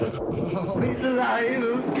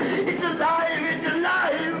alive! It's alive! It's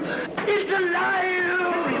alive! It's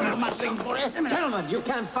alive! Muttering for it. Gentlemen, you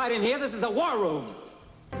can't fight in here. This is the war room.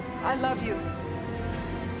 I love you.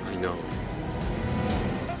 I know.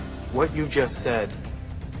 What you just said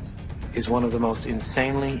is one of the most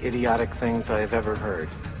insanely idiotic things I have ever heard.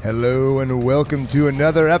 Hello and welcome to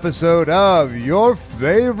another episode of your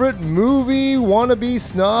favorite movie wannabe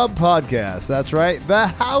snob podcast. That's right, the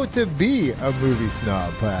How to Be a Movie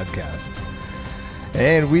Snob podcast.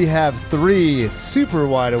 And we have three super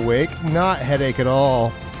wide awake, not headache at all,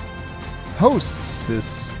 hosts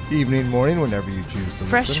this evening, morning, whenever you choose to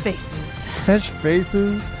Fresh listen. faces. Fresh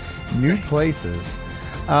faces, new places.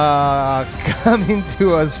 Coming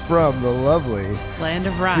to us from the lovely Land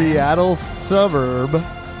of Ryan. Seattle suburb.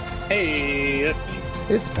 Hey, that's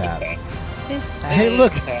me. It's Pat. It's bad. Hey,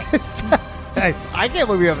 look, it's Pat. I can't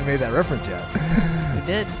believe we haven't made that reference yet. We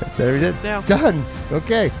did. There we did. No. Done.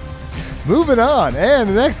 Okay. Moving on.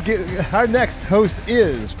 And our next host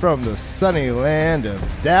is from the sunny land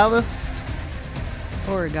of Dallas,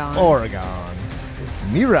 Oregon.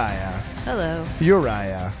 Mariah. Hello.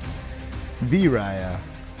 Uriah. Mariah.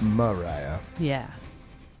 Mariah. Yeah.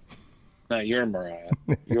 No, you're Mariah.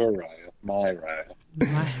 You're Raya. My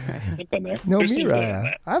Raya. I've been there. No, There's some good in Mariah.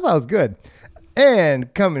 that. I thought it was good.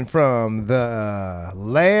 And coming from the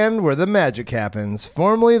land where the magic happens,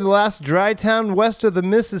 formerly the last dry town west of the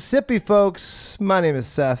Mississippi, folks. My name is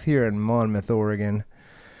Seth here in Monmouth, Oregon.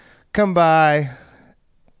 Come by.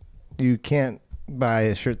 You can't buy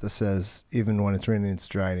a shirt that says even when it's raining it's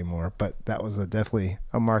dry anymore, but that was definitely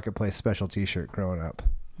a marketplace special t-shirt growing up.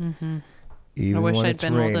 Mm-hmm. Even I wish when I'd it's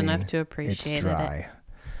been raining, old enough to appreciate it's dry. it.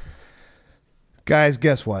 Guys,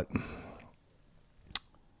 guess what?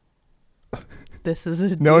 This is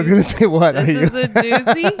a doozy. No one's gonna say what. This is a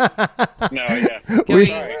doozy. No,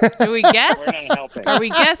 yeah. Do we guess? We're not helping. Are we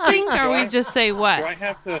guessing? Or we just say Do I what?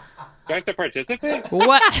 have to participate?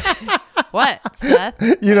 What? What, Seth?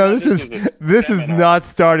 You know, this This is is a this is seminar. not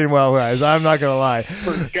starting well, guys. I'm not gonna lie.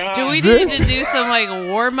 Forgot. Do we need to do some like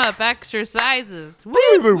warm up exercises?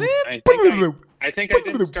 Whoop, whoop. I think I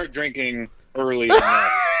didn't start drinking early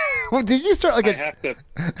enough. Well, did you start like I a? have to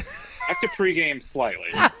pregame slightly.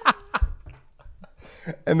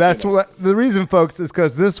 And that's what the reason, folks, is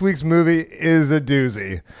because this week's movie is a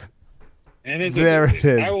doozy. And it's There a it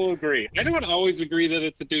is. I will agree. I don't always agree that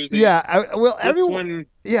it's a doozy. Yeah, This everyone. one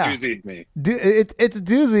Yeah. doozied me. It's a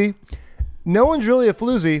doozy. No one's really a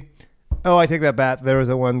floozy. Oh, I take that back. There was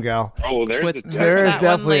a one gal. Oh, there's With a there is that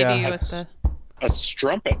definitely one lady a- with the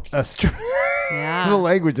strumpet. yeah. The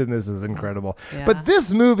language in this is incredible. Yeah. But this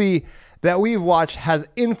movie that we've watched has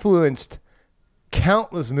influenced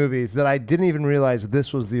countless movies that I didn't even realize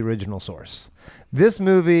this was the original source. This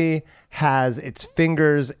movie has its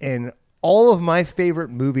fingers in all of my favorite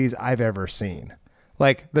movies I've ever seen.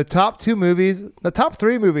 Like the top three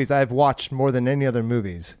movies I've watched more than any other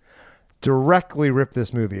movies directly rip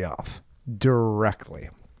this movie off. Directly.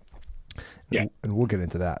 Yeah. And we'll get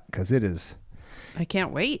into that because I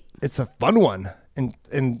can't wait. it's a fun one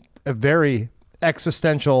in a very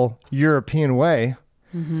existential European way.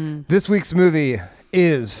 Mm-hmm. This week's movie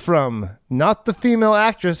is from not the female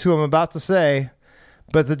actress who I'm about to say,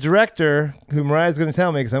 but the director who Mariah's going to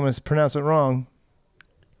tell me because I'm going to pronounce it wrong.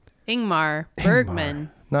 Ingmar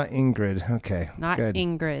Bergman. Not Ingrid. Okay. Not good.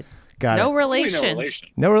 Ingrid. Got No it. relation.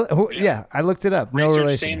 No relation. Yeah, I looked it up. No Research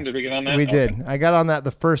relation. team, did we get on that? We Okay. did. I got on that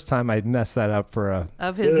the first time I messed that up for a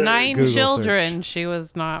Of his 9 Google children, she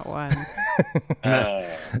was not one.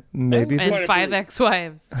 maybe. Quite And a 5 few.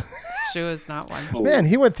 ex-wives. She was not one. Man,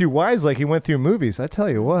 he went through wives like he went through movies. I tell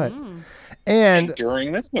you what. And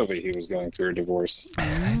During this movie, he was going through a divorce.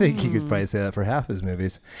 I think he could probably say that for half his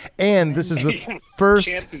movies. And this is the first.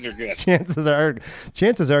 Chances are good.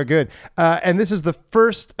 Chances are good. And this is the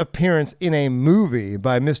first appearance in a movie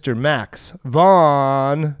by Mr. Max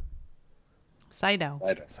von Sydow.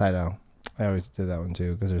 Sydow. I always did that one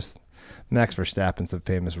too because there's Max Verstappen's a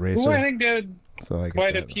famous racer. Who I think did So I get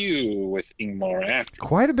quite a that. few with Ingmar after.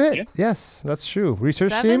 Quite a bit. Yes. Yes, that's true. Research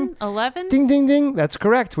 7? team. 11? Ding, ding, ding. That's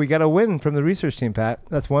correct. We got a win from the research team, Pat.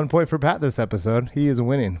 That's 1 point for Pat this episode. He is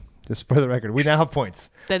winning. Just for the record. We now have points.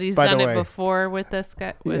 That he's By the done way. it before with this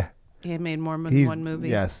guy? Yeah. He had made more than He's, one movie?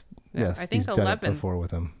 Yes. Yeah, Yes. I think he's done 11. it before with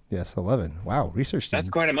him. Yes, 11. Wow. Research team. That's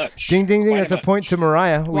quite a much. Ding, ding, ding. Quite That's a much. point to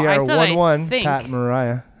Mariah. We Well, I are said I 1-1. think. Pat and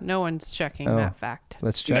Mariah. No one's checking Oh. that fact.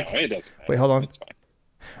 Let's No, check. it doesn't matter. Wait, hold on. It's fine.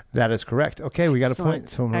 That is correct. Okay, we got a point Excellent.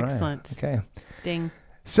 from Mariah. Excellent. Okay. Ding.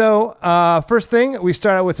 So, first thing, we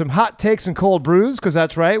start out with some hot takes and cold brews, because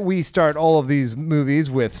that's right. We start all of these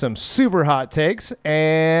movies with some super hot takes,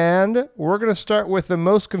 and we're going to start with the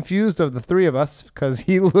most confused of the three of us, because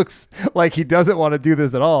he looks like he doesn't want to do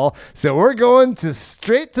this at all. So we're going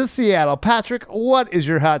straight to Seattle. Patrick, what is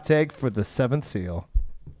your hot take for The Seventh Seal?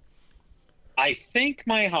 I think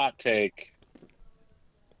my hot take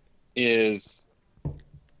is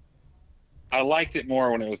I liked it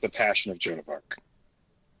more when it was The Passion of Joan of Arc.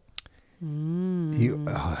 You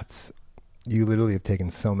literally have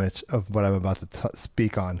taken so much of what I'm about to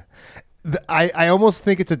speak on. I almost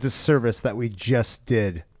think it's a disservice that we just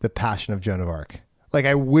did The Passion of Joan of Arc. Like,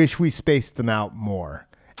 I wish we spaced them out more.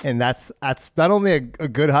 And that's not only a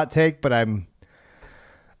good hot take, but I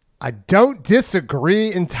don't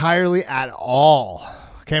disagree entirely at all.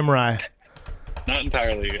 Okay, Mariah. Not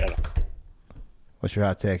entirely at all. What's your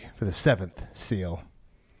hot take for The Seventh Seal?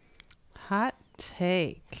 Hot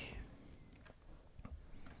take.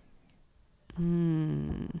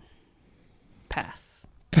 Pass.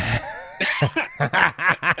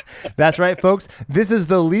 That's right, folks. This is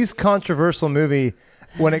the least controversial movie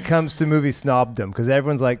when it comes to movie snobdom, because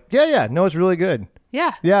everyone's like, yeah, no, it's really good.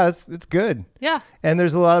 Yeah. Yeah, it's good. Yeah. And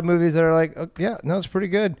there's a lot of movies that are like, oh, yeah, no, it's pretty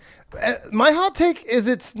good. My hot take is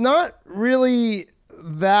it's not really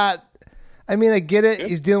that. I mean, I get it.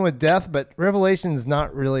 He's dealing with death, but Revelation's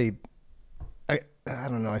not really. I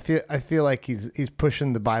don't know. I feel like he's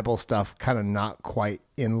pushing the Bible stuff kind of not quite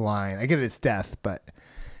in line. I get it's death, but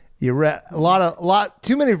you read a lot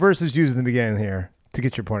too many verses used in the beginning here to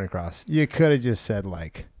get your point across. You could have just said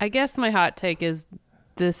like. I guess my hot take is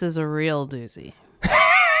this is a real doozy.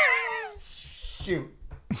 Shoot.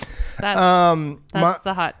 That's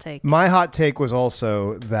the hot take. My hot take was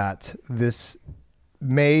also that this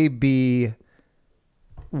may be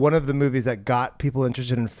one of the movies that got people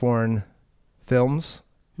interested in foreign films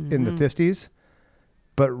in the 50s,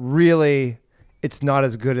 but really it's not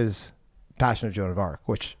as good as Passion of Joan of Arc,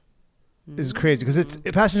 which is crazy because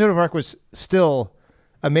Passion of Joan of Arc was still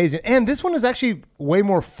amazing, and this one is actually way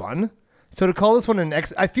more fun. So to call this one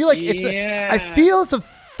I feel like it's a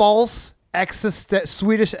false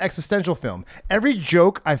Swedish existential film. Every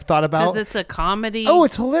joke I've thought about, because it's a comedy. Oh,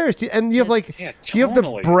 it's hilarious, and you have you have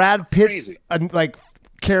the Brad Pitt like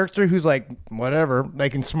character who's like whatever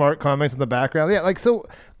making smart comments in the background. Yeah, like, so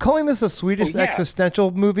calling this a Swedish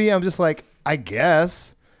existential movie, I'm just like, I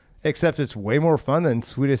guess, except it's way more fun than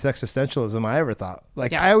Swedish existentialism I ever thought.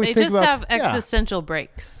 Like, I always think about have existential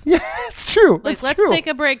breaks. Yeah, it's true. Like, let's take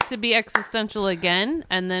a break to be existential again,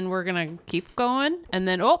 and then we're gonna keep going, and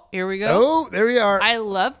then here we go. Oh, there we are. I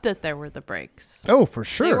loved that there were the breaks. Oh, for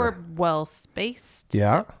sure. They were well spaced.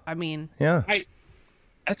 Yeah. I mean, yeah.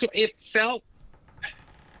 That's what it felt.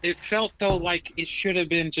 It felt, though, like it should have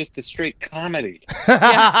been just a straight comedy.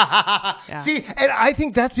 Yeah. See, and I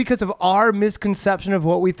think that's because of our misconception of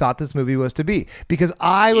what we thought this movie was to be. Because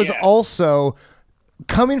I was also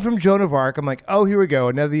coming from Joan of Arc. I'm like, oh, here we go.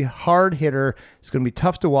 Another hard hitter. It's going to be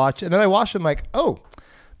tough to watch. And then I watched it. I'm like, oh,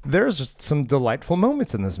 there's some delightful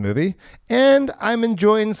moments in this movie. And I'm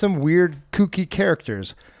enjoying some weird, kooky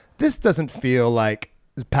characters. This doesn't feel like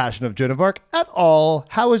Passion of Joan of Arc at all.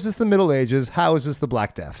 How is this the Middle Ages? How is this the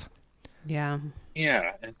Black Death? Yeah.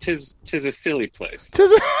 Yeah, and tis a silly place.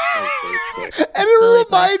 And it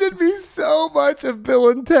reminded me so much of Bill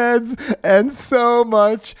and Ted's and so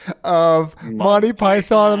much of Monty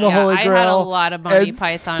Python and the Holy Grail. I had a lot of Monty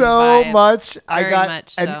Python so vibes. much. Very I got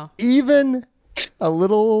much and so. even a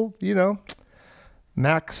little,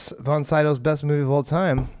 Max von Sydow's best movie of all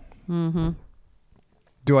time. Mm-hmm.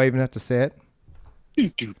 Do I even have to say it?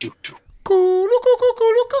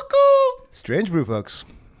 Strange Brew, folks.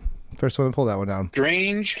 First one to pull that one down.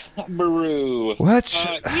 Strange Brew. What?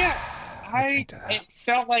 It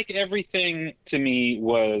felt like everything to me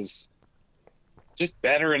was just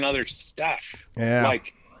better and other stuff. Yeah.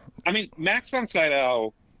 Like, I mean, Max von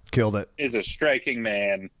Sydow killed it. Is a striking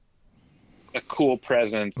man, a cool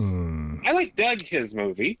presence. I dug his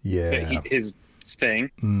movie. Yeah. His thing,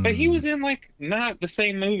 but he was in not the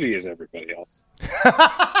same movie as everybody else.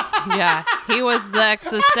 Yeah, he was the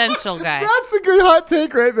existential guy. That's a good hot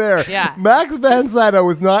take right there. Yeah, Max von Sydow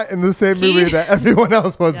was not in the same movie that everyone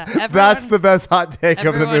else was. Yeah, that's the best hot take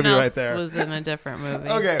of the movie right there. Was in a different movie.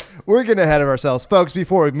 Okay, we're getting ahead of ourselves, folks.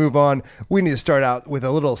 Before we move on, we need to start out with a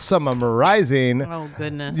little summarizing. Oh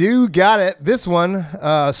goodness, you got it. This one,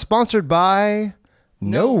 sponsored by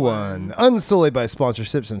No one. Unsullied by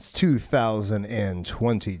sponsorship since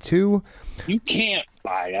 2022. You can't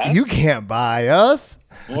buy us. You can't buy us.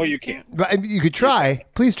 Well, you can. But you could try.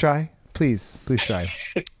 Please try. Please try.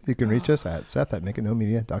 You can reach us at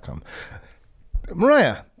Seth@makeitnomedia.com.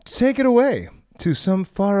 Mariah, take it away to some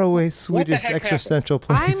faraway Swedish heck existential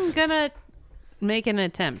place. I'm gonna make an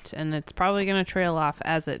attempt, and it's probably gonna trail off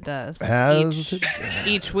as it does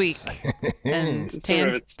each week, and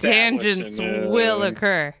tangents will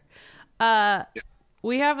occur.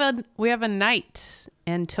 We have a knight,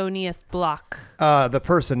 Antonius Block. The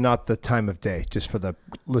person, not the time of day, just for the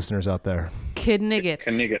listeners out there.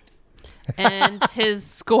 Knigget. And his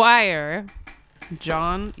squire,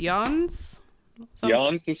 Jans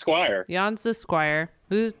the squire,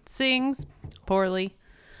 who sings poorly.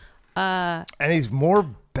 And he's more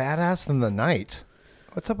badass than the knight.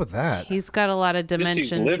 What's up with that? He's got a lot of dimensions.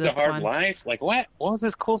 He's lived this a hard one. life. Like what? What was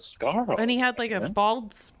this cool scar? And he had like a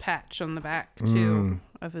bald patch on the back too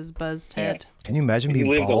of his buzzed head. Can you imagine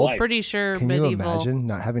being bald? Pretty sure Can medieval. you imagine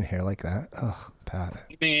not having hair like that? Oh, Pat.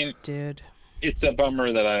 I mean, dude, it's a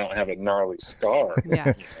bummer that I don't have a gnarly scar.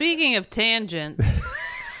 Yeah. Speaking of tangents,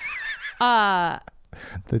 the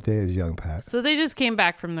day is young, Pat. so they just came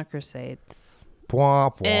back from the Crusades,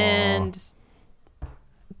 Bwah, bwah. and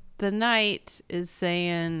the knight is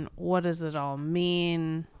saying, "What does it all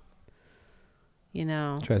mean?" You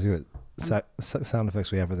know. Try to see what sound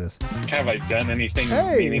effects we have for this. Have I done anything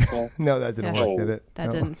meaningful? No, that didn't work, did it? That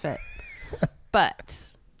No. didn't fit. But,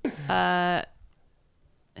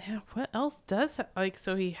 what else does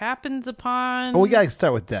so he happens upon? Well, we gotta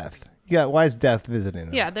start with death. Why is death visiting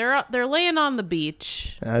him? Yeah, they're laying on the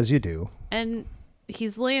beach, As you do. and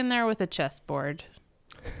he's laying there with a chessboard,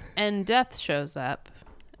 and death shows up,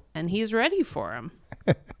 and he's ready for him.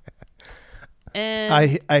 And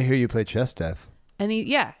I hear you play chess, Death. and he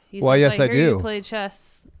Well, says, yes, I hear do. you play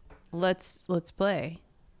chess. Let's play,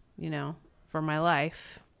 for my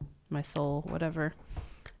life, my soul, whatever.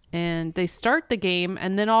 And they start the game,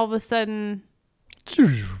 and then all of a sudden,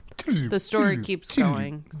 the story keeps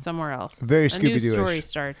going somewhere else. Very A new Scooby-Doo-ish. story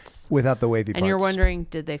starts. Without the wavy And you're parts. wondering,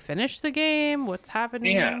 did they finish the game? What's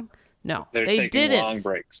happening? Yeah. No, They're they taking didn't. long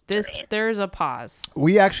breaks. There's a pause.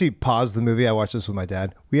 We actually paused the movie. I watched this with my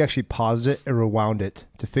dad. We actually paused it and rewound it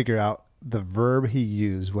to figure out the verb he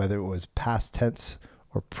used, whether it was past tense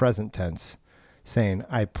or present tense, saying,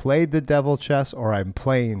 I played the devil chess or I'm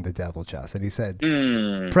playing the devil chess. And he said,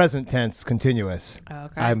 present tense, continuous.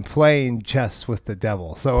 Okay. I'm playing chess with the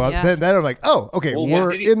devil. So Yeah. then I'm like, oh, okay, Well,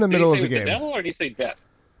 we're in the middle of did the he say game. with the devil, or did he say death?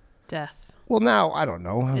 Death. Well, now, I don't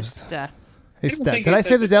know. It's death. It's didn't death. think Did he I said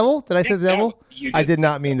say the the- devil? Did I say the Yeah, devil? you I did. did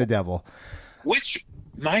not mean the devil. Which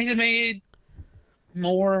might have made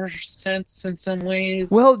more sense in some ways.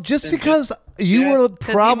 Well, just than because you were 'Cause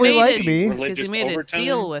he probably made like it- me. Because he made a overtone.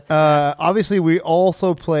 deal with Obviously, we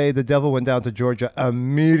also played The Devil Went Down to Georgia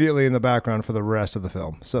immediately in the background for the rest of the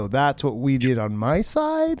film. So that's what we did on my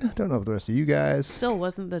side. I don't know if the rest of you guys. Still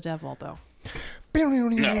wasn't the devil, though. No,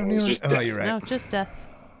 it was just oh, death. you're right. No, just death.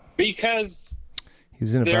 Because He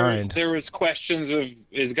was in a bind. there was questions of,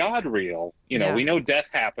 is God real? Yeah. We know death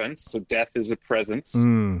happens, so death is a presence.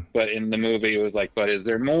 Mm. But in the movie, it was like, but is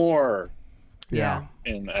there more? Yeah.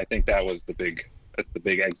 And I think that's the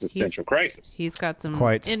big existential crisis. He's got some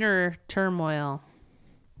Quite. inner turmoil.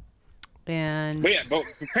 And But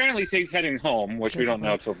apparently he's heading home, which we don't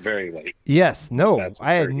know till very late. Yes. No. That's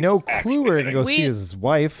I had where no he's actually clue where to go heading. see his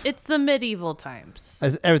wife. it's the medieval times.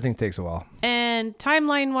 Everything takes a while. And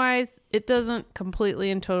timeline-wise, it doesn't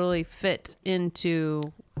completely and totally fit into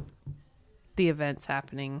the events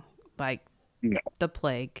happening, like No. the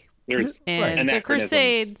plague There's and the anachronisms.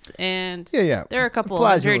 Crusades, and Yeah. they're a couple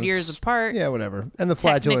Flagellants. 100 years apart. Yeah, whatever. And the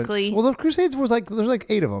flagellants. Technically. Well, the Crusades was there's like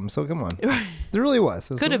 8 of them. So come on. There really was.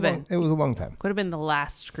 It was Could have been. It was a long time. Could have been the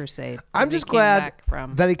last crusade. I'm that he just came glad back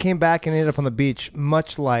from. that he came back and ended up on the beach,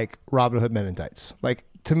 much like Robin Hood Men in Tights. Like,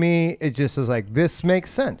 to me, it just is like, this makes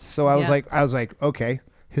sense. So I was like, okay,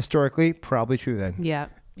 historically, probably true then. Yeah.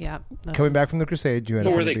 Coming back from the Crusade, you end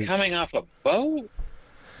So up were on the they beach. coming off a boat?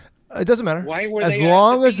 It doesn't matter. Why were as they at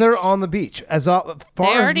long the as they're on the beach. As far They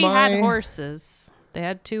already as my... had horses. They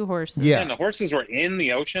had 2 horses. Yeah. And the horses were in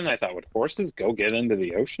the ocean. I thought, would horses go get into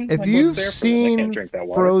the ocean? If Like, you've what's there for them? They seen can't drink that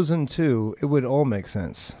water. Frozen 2, it would all make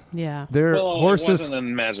sense. Yeah. Their Well, it horses wasn't a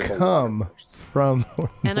magical come water. from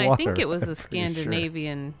And water. I think it was a Pretty sure.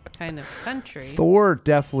 Scandinavian kind of country. Thor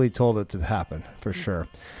definitely told it to happen, for sure.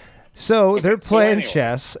 So they're playing anyway.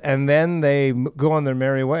 chess, and then they go on their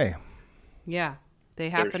merry way. Yeah. They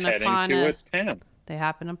They're happen heading upon to a a town. they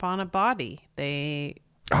happen upon a body.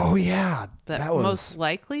 Oh, yeah. That was most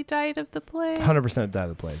likely died of the plague. 100% died of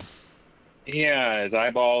the plague. Yeah, his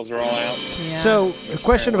eyeballs are all out. Yeah. So, a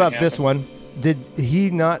question about Apparently this one. Did he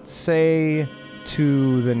not say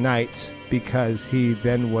to the knight because he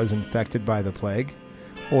then was infected by the plague?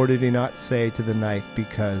 Or did he not say to the knight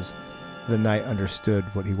because the knight understood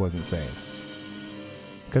what he wasn't saying?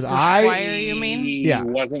 Because Squire, you mean? Yeah.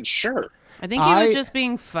 wasn't sure. I think he was just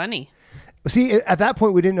being funny. See, at that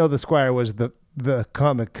point, we didn't know the Squire was the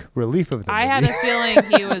comic relief of the movie. I had a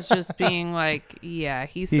feeling he was just being like, he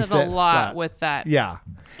said a lot with that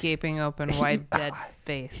gaping open, wide, dead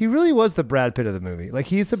face. He really was the Brad Pitt of the movie. Like,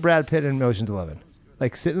 he's the Brad Pitt in Ocean's 11.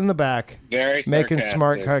 Like, sitting in the back, Very making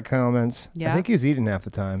sarcastic. smart comments. Yeah. I think he was eating half the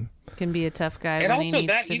time. Can be a tough guy And when he also,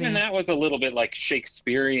 needs to be. that was a little bit like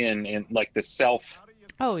Shakespearean in like the self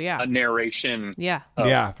narration For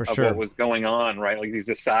of sure. what was going on, right? Like these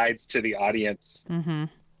asides to the audience. Mm-hmm.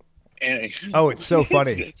 And it's so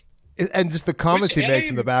funny. And just the comments he makes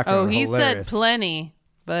in the background. Oh, he hilarious. said plenty,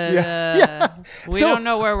 but we So- don't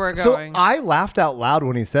know where we're going. So I laughed out loud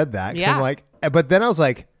when he said that. 'Cause Yeah. I'm like, but then I was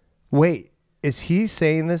like, wait, is he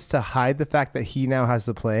saying this to hide the fact that he now has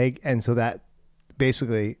the plague? And so that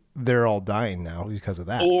basically they're all dying now because of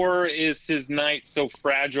that. or is his knight so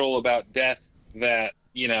fragile about death that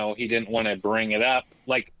he didn't want to bring it up?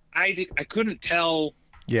 Like I couldn't tell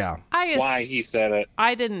why he said it.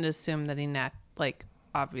 I didn't assume that he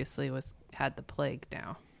obviously had the plague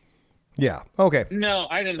now. Yeah. Okay. No,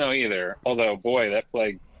 I didn't know either. Although, boy, that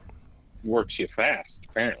plague works you fast,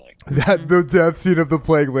 apparently. The death scene of the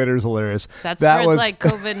plague later is hilarious. That's that where was it's like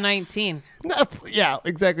COVID-19. Yeah,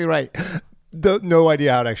 exactly right. No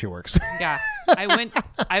idea how it actually works. Yeah. I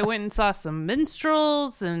went and saw some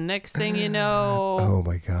minstrels, and next thing you know, Oh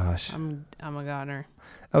my gosh. I'm a goner.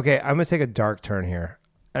 Okay, I'm gonna take a dark turn here.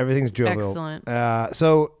 Everything's jovial. Excellent.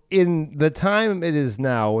 So in the time it is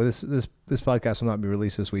now, this podcast will not be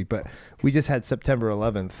released this week, but we just had September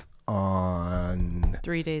 11th on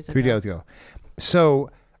 3 days ago. 3 days ago. So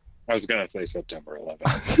I was going to say September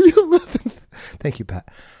 11th. the 11th. Thank you, Pat.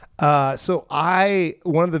 So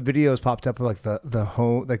one of the videos popped up of like the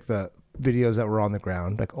home, like the videos that were on the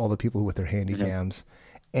ground, like all the people with their handy cams.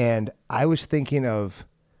 And I was thinking of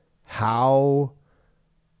how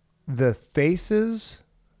the faces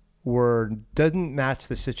didn't match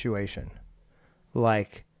the situation.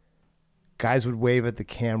 Like guys would wave at the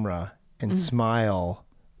camera and smile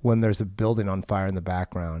when there's a building on fire in the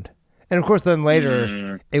background. And of course, then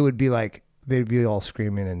later it would be like, they'd be all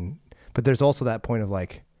screaming but there's also that point of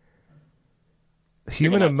like,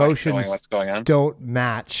 human emotions don't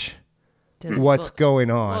match what's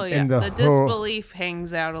going on. Well, yeah, and the disbelief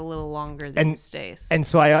hangs out a little longer these days. And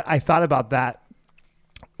so I thought about that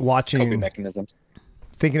watching, Coping mechanisms.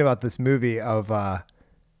 thinking about this movie of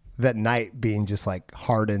that night being just like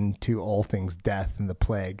hardened to all things death and the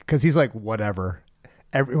plague. Because he's like, whatever.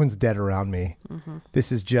 Everyone's dead around me. Mm-hmm.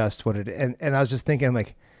 This is just what it is. And I was just thinking,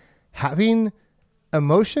 like, having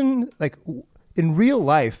emotion, like in real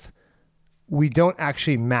life, we don't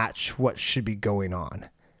actually match what should be going on.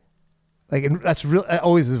 Like, and that's real. That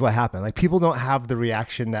always is what happens. Like, people don't have the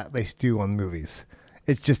reaction that they do on movies.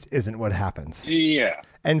 It just isn't what happens. Yeah.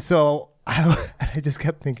 And so I just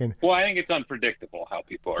kept thinking. Well, I think it's unpredictable how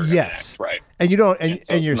people are going to act, right? And you don't, and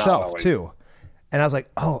so it's yourself not always too. And I was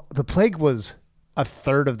like, oh, the plague was a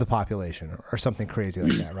third of the population or something crazy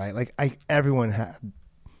like that, right? Like everyone had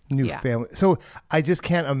new family. So I just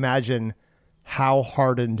can't imagine how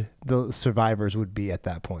hardened the survivors would be at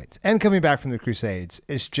that point. And coming back from the Crusades,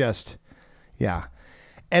 it's just, yeah.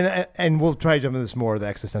 And we'll try to jump into this more, the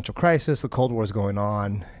existential crisis, the Cold War is going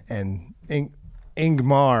on, and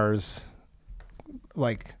Ingmar's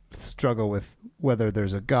like struggle with whether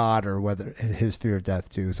there's a God or whether his fear of death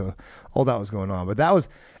too. So all that was going on. But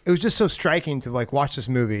it was just so striking to like watch this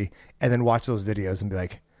movie and then watch those videos and be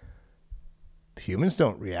like, humans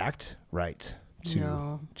don't react right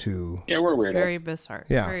to yeah, we're weird. Very bizarre.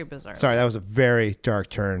 Yeah. Very bizarre. Sorry, that was a very dark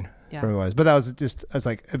turn Yeah. for me. But that was just, I was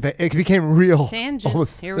like, it became real.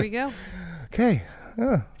 Tangent. Here we go. Okay.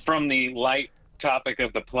 From the light topic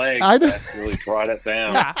of the plague, I know. that really brought it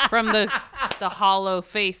down. Yeah, from the hollow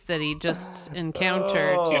face that he just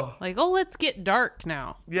encountered. Like, let's get dark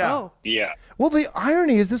now. Yeah. Oh. Yeah. Well, the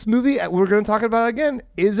irony is this movie, we're going to talk about it again,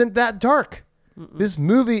 isn't that dark. This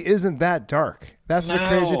movie isn't that dark. That's the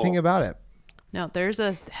crazy thing about it. No, there's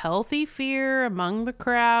a healthy fear among the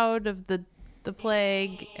crowd of the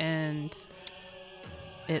plague and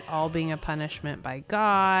it all being a punishment by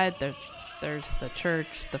God. There's the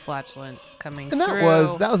church, the flatulence coming And that through.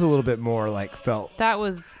 was a little bit more like felt. That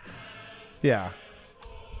was... Yeah.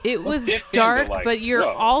 It was dipped into, dark, like, but you're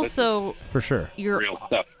whoa, also... this is For sure. You're real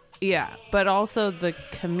stuff. Yeah, but also the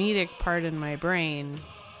comedic part in my brain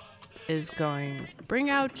is going, bring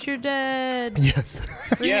out your dead. Yes.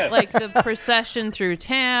 Like the procession through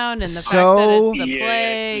town and the fact that it's the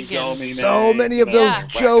plague. So many of those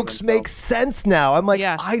jokes make sense now. I'm like,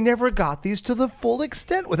 I never got these to the full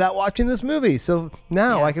extent without watching this movie. So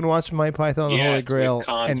now I can watch My Python and the Holy Grail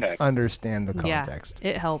and understand the context. Yeah,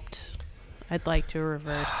 it helped. I'd like to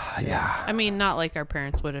reverse. I mean, not like our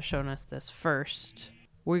parents would have shown us this first.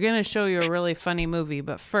 We're going to show you a really funny movie,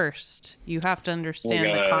 but first, you have to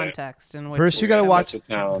understand the context. In which first, you got to watch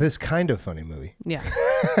this kind of funny movie. Yeah.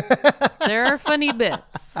 There are funny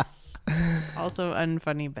bits. Also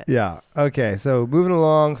unfunny bits. Yeah. Okay, so moving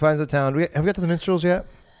along, finds a town. Have we got to the minstrels yet?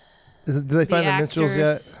 Did they find the minstrels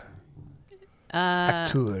yet?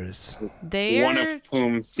 Actors. One of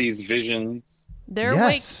whom sees visions.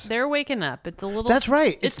 They're waking up. It's a little. That's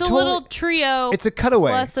right. It's a little trio. It's a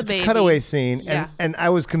cutaway. Plus a baby. It's a cutaway scene, and I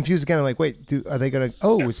was confused again. I'm like, wait, are they gonna?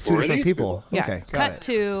 Oh, it's two different people. Yeah. Okay, Cut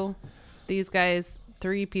to these guys.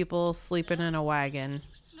 3 people sleeping in a wagon.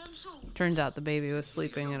 Turns out the baby was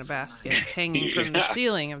sleeping in a basket hanging from the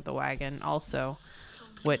ceiling of the wagon. Also.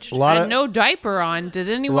 Which had no diaper on. Did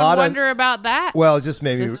anyone wonder about that? Well, just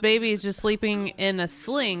maybe this baby is just sleeping in a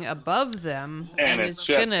sling above them, and it's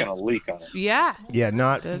just gonna leak on it. Yeah. Yeah,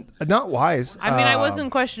 not wise. I mean, I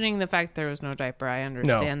wasn't questioning the fact there was no diaper. I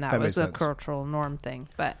understand that was a cultural norm thing,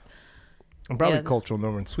 but probably cultural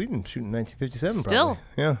norm in Sweden shooting 1957. Still,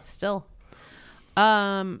 probably. Yeah, still.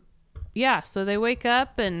 Yeah. So they wake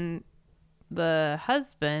up and the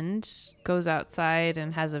husband goes outside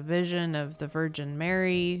and has a vision of the Virgin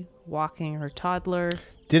Mary walking her toddler.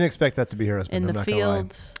 Didn't expect that to be her husband. In the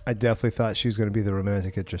field. I definitely thought she was going to be the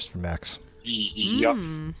romantic interest for Max. Yep.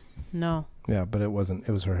 No. Yeah, but it wasn't.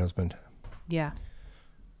 It was her husband. Yeah.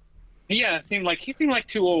 Yeah, he seemed like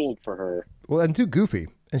too old for her. Well, and too goofy.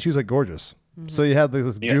 And she was like gorgeous. Mm-hmm. So you had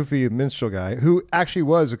this goofy minstrel guy who actually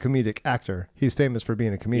was a comedic actor. He's famous for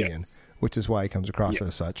being a comedian, which is why he comes across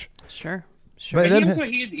as such. Sure. But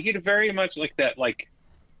he had very much like that,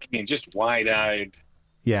 just wide-eyed.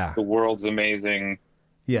 Yeah. The world's amazing.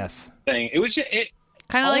 Yes. Thing. It was just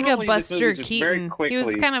kind of like a Buster Keaton. He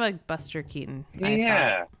was kind of like Buster Keaton.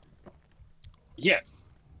 Yeah.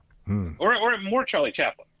 Yes. Or more Charlie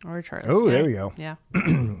Chaplin. Or Charlie. Oh, there we go. Yeah.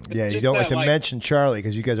 Yeah, you don't like to mention Charlie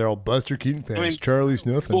because you guys are all Buster Keaton fans. I mean, Charlie's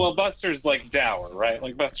nothing. Well, Buster's dour,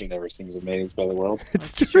 right? Buster never seems amazed by the world.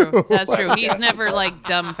 It's true. That's true. He's never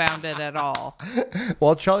dumbfounded at all.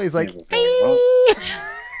 Well, Charlie's like,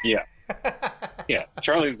 yeah. Yeah.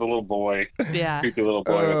 Charlie's the little boy. Yeah. Creepy little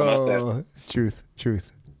boy with a mustache. It's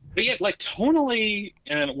truth. But yet, tonally,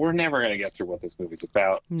 and we're never going to get through what this movie's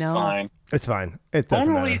about. No. It's fine. It's fine. It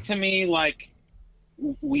doesn't matter. To me,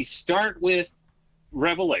 we start with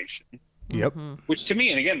Revelations. Yep. Which to me,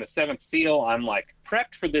 and again, the Seventh Seal, I'm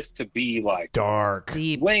prepped for this to be dark,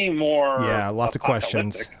 deep, way more. Yeah, lots of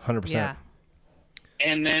questions. 100%. Yeah.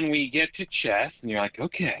 And then we get to chess, and you're like,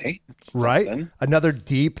 okay, right? Another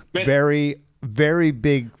deep, very, very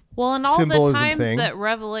big. Well, and all the times that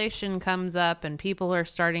Revelation comes up and people are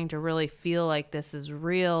starting to really feel like this is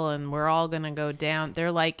real and we're all going to go down,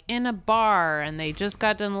 they're in a bar and they just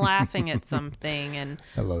got done laughing at something and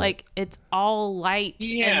it's all light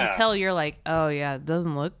until you're like, oh yeah, it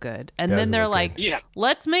doesn't look good. And then they're like,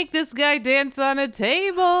 let's make this guy dance on a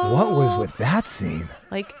table. What was with that scene?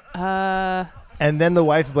 And then the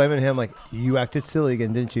wife's blaming him, you acted silly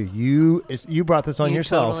again, didn't you? You brought this on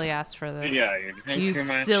yourself. You totally asked for this. Yeah, you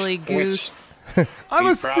silly goose. I'm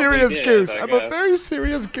a serious goose. I'm a very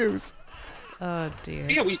serious goose. Oh, dear.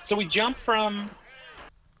 Yeah, we jump from,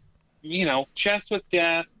 chess with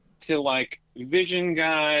death to, vision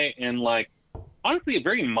guy and, honestly, a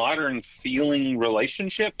very modern feeling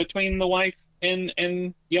relationship between the wife and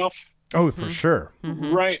Yoff. Oh, for sure.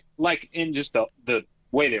 Mm-hmm. Right? In just the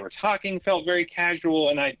way they were talking felt very casual,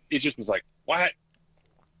 and it just was what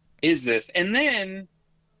is this? And then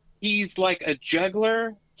he's a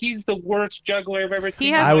juggler. He's the worst juggler I've ever seen.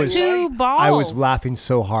 He has 2 balls. I was laughing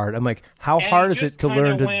so hard. I'm like, how hard is it to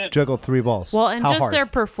learn to juggle 3 balls? Well, and their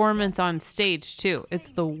performance on stage too. It's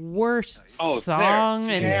the worst song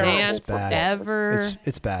and dance ever.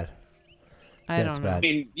 It's bad. I don't know. I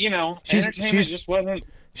mean, entertainment just wasn't.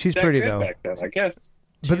 She's that pretty good though. Back then, I guess.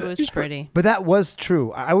 She was pretty. But that was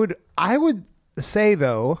true. I would say,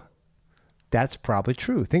 though, that's probably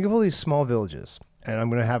true. Think of all these small villages. And I'm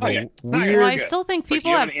going to have weird... Well, I still think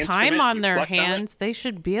people have time on their hands. They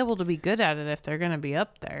should be able to be good at it if they're going to be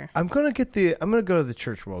up there. I'm going to go to the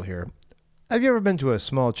church world here. Have you ever been to a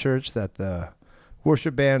small church that the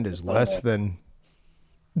worship band is less than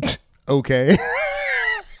okay?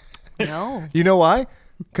 No. You know why?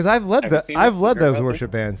 Because I've led those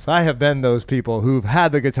worship bands. I have been those people who've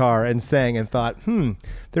had the guitar and sang and thought,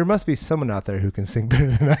 there must be someone out there who can sing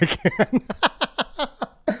better than I can.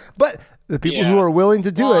 But the people who are willing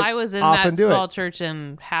to do it, I was in that small church,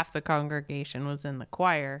 and half the congregation was in the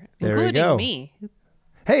choir, including me.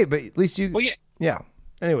 Hey, but at least you. Well, yeah.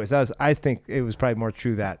 Anyways, I think it was probably more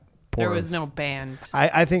true that there was no band.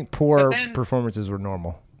 I think poor performances were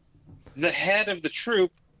normal. The head of the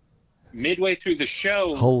troupe, midway through the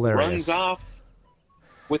show, hilarious, runs off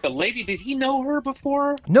with a lady. Did he know her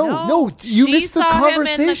before? No. You missed the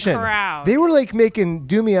conversation. They were like making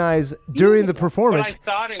doomy eyes during the performance.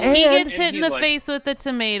 But I thought he gets hit in the face with a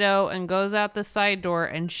tomato and goes out the side door,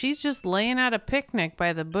 and she's just laying at a picnic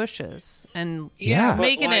by the bushes and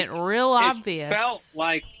making it real obvious. It felt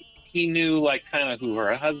like he knew, like, kind of who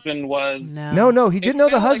her husband was. No, he didn't know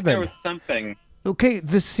the husband. Like there was something. Okay,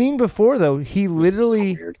 the scene before though, he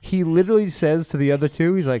literally says to the other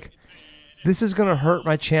two, he's like, "This is gonna hurt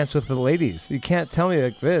my chance with the ladies. You can't tell me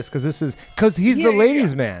like this because he's the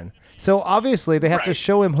ladies' man. So obviously they have to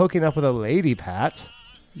show him hooking up with a lady, Pat.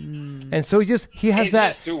 And so he has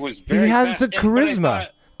the charisma.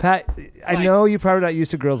 Pat, I know you're probably not used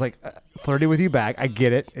to girls like flirting with you back. I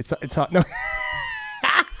get it. It's hot. No.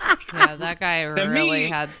 Yeah, that guy really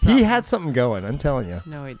had something. He had something going. I'm telling you.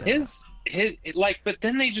 No, he didn't. But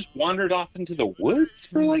then they just wandered off into the woods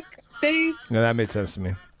for like days. No, that made sense to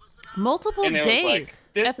me. Multiple days.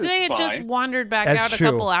 If they had just wandered back out a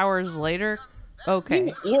couple hours later,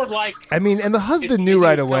 okay. Or like, I mean, and the husband knew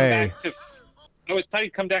right away. I thought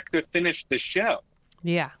he'd come back to finish the show.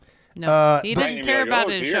 Yeah. No, he didn't care about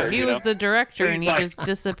his show. He was the director, and he just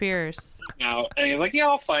disappears. And he's like, "Yeah,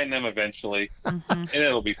 I'll find them eventually, and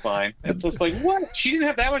it'll be fine." It's just like, what? She didn't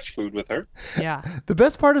have that much food with her. Yeah. The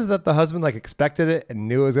best part is that the husband like expected it and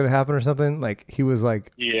knew it was going to happen or something. Like he was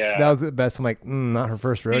like, "Yeah, that was the best." I'm like, not her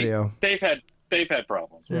first rodeo. They've had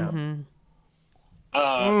problems. Yeah.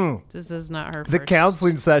 This is not her. The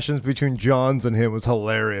counseling sessions between Johns and him was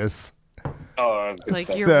hilarious. Oh, like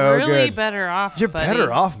so you're really good. better off. You're buddy.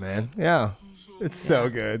 better off, man. Yeah, it's so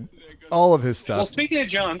good. All of his stuff. Well, speaking of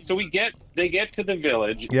John, so they get to the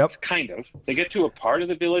village. Yep. Kind of. They get to a part of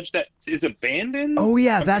the village that is abandoned. Oh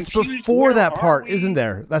yeah, that's before that part, isn't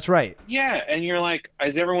there? That's right. Yeah, and you're like,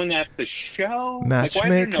 is everyone at the show?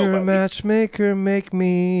 Matchmaker, matchmaker, make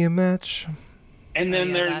me a match. And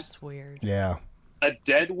then there's that's weird. Yeah. A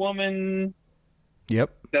dead woman.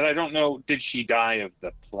 Yep. That I don't know. Did she die of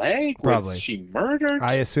the plague? Probably. Was she murdered?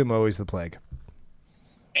 I assume always the plague.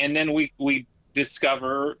 And then we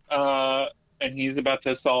discover, and he's about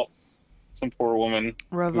to assault some poor woman.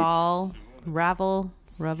 Raval.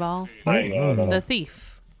 The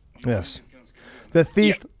thief. Yes. The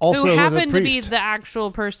thief also who happened was a priest. to be the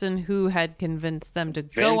actual person who had convinced them to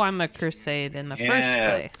go on the crusade in the first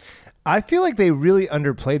place. I feel like they really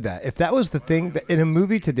underplayed that. If that was the thing, that in a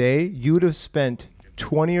movie today, you would have spent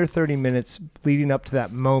 20 or 30 minutes leading up to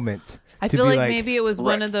that moment. I feel like maybe it was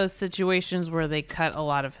one of those situations where they cut a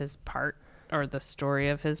lot of his part or the story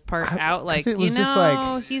of his part out. Like, he's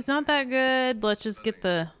not that good. Let's just get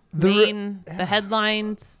the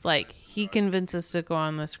headlines. Like, he convinced us to go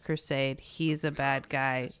on this crusade. He's a bad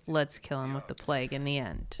guy. Let's kill him with the plague in the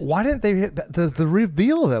end. Why didn't they hit the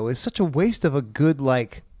reveal, though? Is such a waste of a good,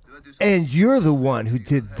 like, and you're the one who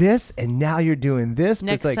did this, and now you're doing this.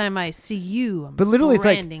 Next time I see you, I'm but literally it's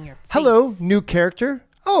like, your face. Hello, new character.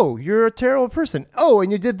 Oh, you're a terrible person. Oh,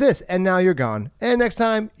 and you did this, and now you're gone. And next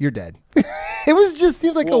time, you're dead. It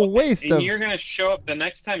seemed like a waste of... You're going to show up the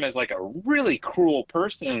next time as like a really cruel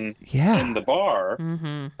person in the bar.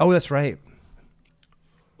 Mm-hmm. Oh, that's right.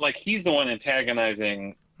 Like, he's the one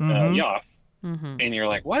antagonizing Yoff. Mm-hmm. And you're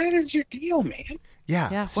like, what is your deal, man?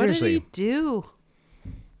 Yeah, seriously. What did he do?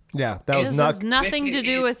 Yeah, that was not... has nothing to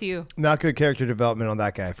do with you. Not good character development on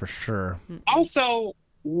that guy, for sure. Also,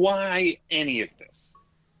 why any of this?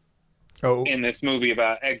 In this movie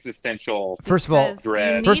about existential First of all,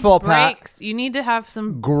 dread. Pat, you need to have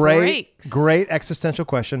some breaks. Great existential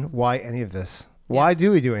question. Why any of this? Why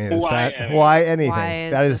do we do any of this, Pat? Anything? Why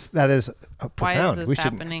anything? That is profound. Why is this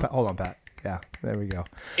happening? Hold on, Pat. Yeah, there we go.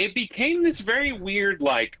 It became this very weird,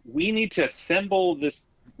 like, we need to assemble this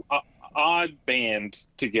odd band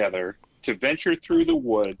together to venture through the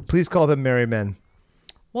woods. Please call them merry men.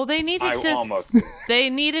 Well, they needed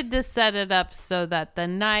to set it up so that the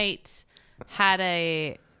knight had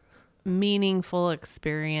a meaningful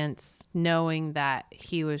experience, knowing that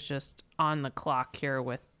he was just on the clock here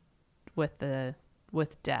with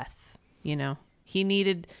death. You know, he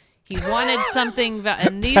wanted something,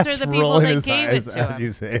 and these are the people that gave it to him.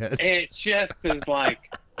 You say it. It just is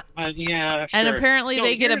like, Yeah, sure. And apparently So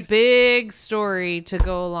they get a big story to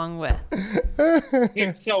go along with.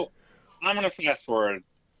 So I'm going to fast forward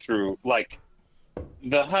through, like,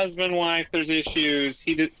 the husband-wife, there's issues.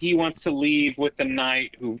 He wants to leave with the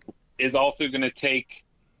knight, who is also going to take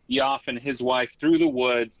Yoff and his wife through the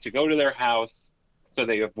woods to go to their house so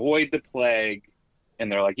they avoid the plague.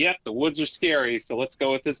 And they're like, yep, the woods are scary, so let's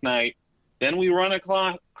go with this knight. Then we run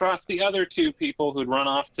across the other two people who'd run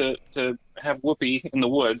off to have whoopee in the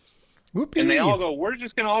woods. Whoopee. And they all go, we're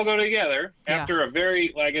just going to all go together after a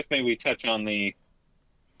very, I guess maybe we touch on the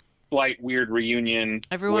slight weird reunion.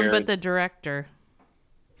 Everyone but the director.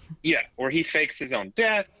 Yeah, where he fakes his own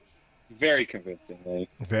death. Very convincingly.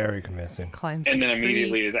 Very convincing. Climbs and then tree.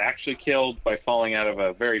 Immediately is actually killed by falling out of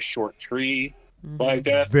a very short tree by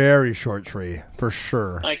death. Very short tree, for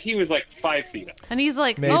sure. Like, he was like 5 feet up. And he's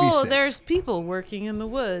like, Maybe 6. There's people working in the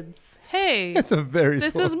woods. Hey, It's a very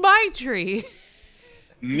this slow... is my tree.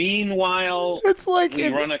 Meanwhile, it's like we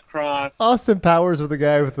run across Austin Powers with the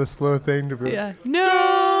guy with the slow thing to be. Yeah. No.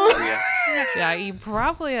 Yeah. Yeah, he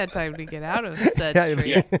probably had time to get out of said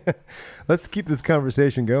tree. Yeah. Let's keep this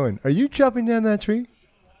conversation going. Are you chopping down that tree?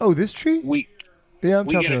 Oh, this tree? Yeah, I'm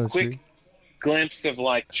we chopping get down a this quick tree. glimpse of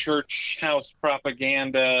like church house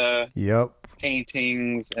propaganda. Yep.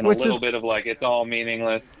 Paintings and Which a little is- bit of like it's all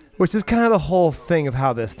meaningless. Which is kind of the whole thing of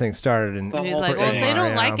how this thing started. And And he's like, well, if they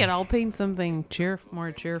don't like it, I'll paint something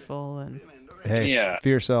more cheerful. And Hey, Yeah.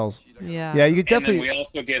 fear sells. yeah. Yeah, you could definitely. And then we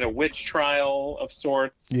also get a witch trial of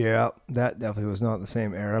sorts. Yeah, that definitely was not the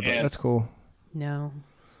same era, but Yeah. that's cool. No.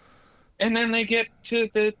 And then they get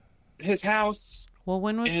to his house. Well,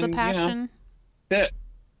 when was And, the you know, Passion? That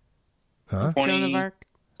Huh? 20 Joan of Arc?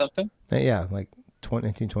 something. Yeah, like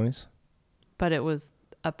 1920s. But it was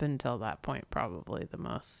up until that point probably the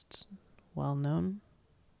most well known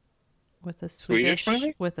with a Swedish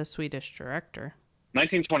movie? with a Swedish director.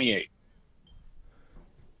 1928.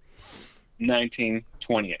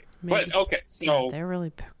 1928. Maybe. But okay, so Yeah,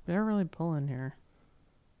 they're really pulling here.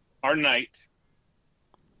 our knight,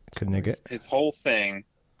 Couldn't nick it. his whole thing.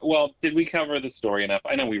 Well, did we cover the story enough?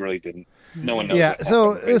 I know we really didn't. No one knows. Yeah, what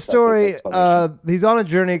so happened the based off story, this explanation. he's on a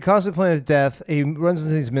journey, constantly playing with death. He runs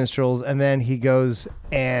into these minstrels, and then he goes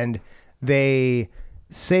and they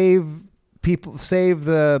save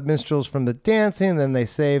the minstrels from the dancing, then they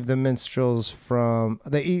save the minstrels from,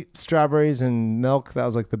 they eat strawberries and milk. That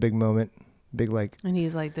was like the big moment. Big, like, And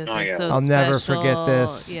he's like, this Oh, is yeah. so I'll never special. forget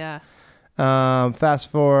this. Yeah. Fast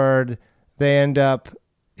forward, they end up,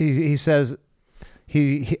 he says,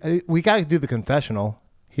 we got to do the confessional.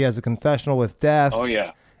 He has a confessional with death. Oh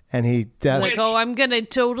yeah. And he Like, I'm going to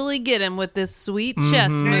totally get him with this sweet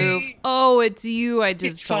chess Mm-hmm. move. Oh, it's you. I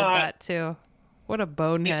just told thought- that too. What a He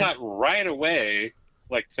bonehead. thought right away,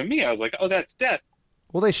 like to me, I was like, oh, that's death.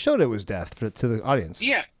 Well, they showed it was death to the audience.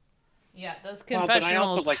 Yeah. Yeah, those Well, but I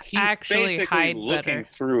also confessionals like he's actually basically hide looking better.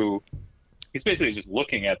 through. He's basically just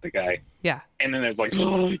looking at the guy, Yeah. and then there's like,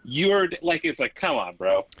 oh, you're like, it's like, come on,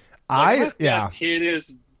 bro. Like, that kid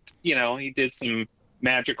is, he did some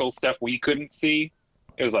magical stuff we couldn't see.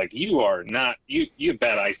 It was like, you are not, you have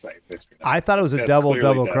bad eyesight. I thought it was a That's double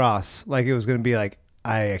clearly death. cross. Like it was going to be like,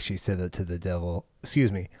 I actually said that to the devil.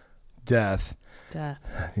 Excuse me, death. Death.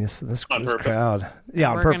 This purpose. crowd. Yeah,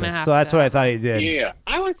 on We're gonna purpose. have So that's to- what I thought he did. Yeah,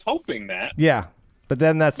 I was hoping that. Yeah. But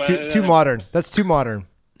then that's But, too modern. That's too modern.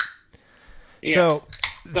 Yeah.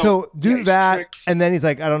 So do he's that, tricked. and then he's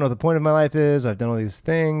like, I don't know what the point of my life is. I've done all these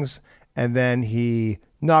things. And then he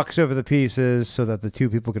knocks over the pieces so that the two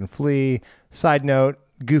people can flee. Side note,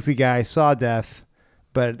 goofy guy saw death,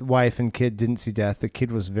 but wife and kid didn't see death. The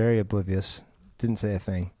kid was very oblivious. Didn't say a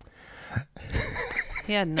thing.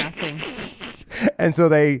 He had nothing. And so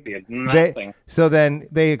He had nothing. then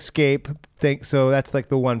they escape. So that's like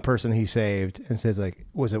the one person he saved, and says like,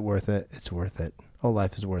 was it worth it? It's worth it. Oh,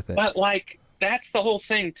 life is worth it. But like, that's the whole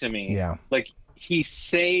thing to me. Yeah. Like, he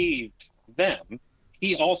saved them.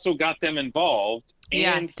 He also got them involved.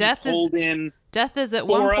 Yeah, And death he is- pulled in. Death is at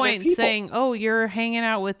Four one other point people. saying, oh, you're hanging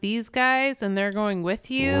out with these guys and they're going with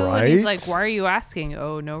you. And he's Right. like, why are you asking?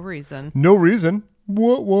 Oh, no reason. No reason.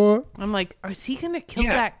 What? I'm like, is he going to kill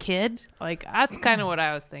Yeah. that kid? Like, that's kind of what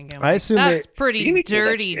I was thinking. I Like, assume that's He pretty didn't kill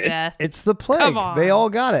that dirty kid. death. It's the plague. Come on. They all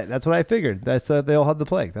got it. That's what I figured. That's they all had the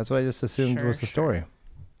plague. That's what I just assumed Sure, was the sure. story.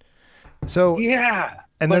 So Yeah.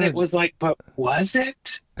 And but then it was like, but was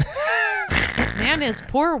it? Man, his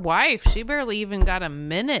poor wife, she barely even got a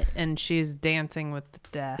minute and she's dancing with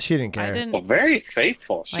death. She didn't care. I didn't. Well, very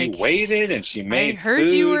faithful. She Like, waited and she I made heard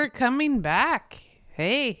you food. were coming back.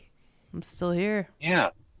 Hey, I'm still here. Yeah.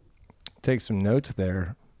 take some notes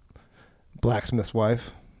there. Blacksmith's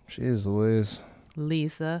wife. Jeez Louise.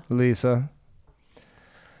 Lisa. Lisa.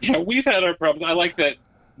 Yeah, we've had our problems. I like that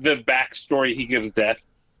the backstory he gives Death.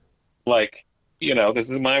 Like, this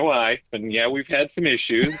is my wife, and yeah, we've had some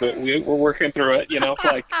issues, but we're working through it.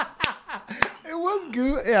 Like it was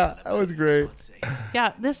good. Yeah, that was great.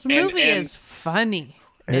 Yeah, this movie is funny.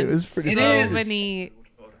 It was pretty funny. So many.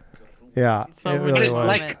 Yeah, so it really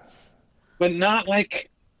was. But not like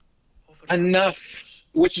enough.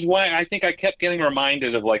 Which is why I think I kept getting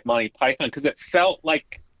reminded of like Monty Python, because it felt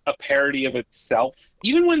like a parody of itself.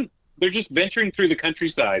 Even when they're just venturing through the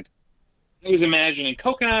countryside, I was imagining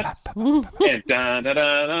coconuts and and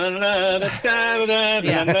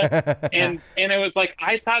it was like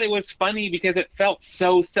I thought it was funny because it felt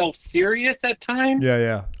so self-serious at times.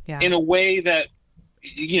 Yeah. In a way that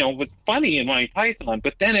was funny in Monty Python,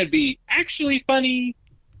 but then it'd be actually funny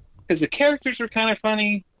because the characters were kind of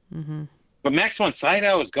funny. Mm-hmm. But Max von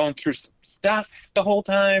Sydow was going through some stuff the whole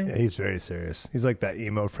time. Yeah, he's very serious. He's like that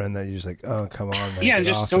emo friend that you're just like, oh, come on, man. Yeah, and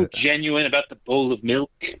just so genuine about the bowl of milk,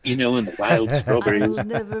 and the wild strawberries. I'll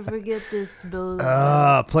never forget this bowl.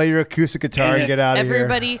 Play your acoustic guitar and get out of here.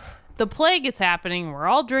 Everybody, the plague is happening. We're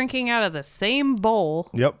all drinking out of the same bowl.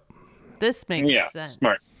 Yep. This makes sense.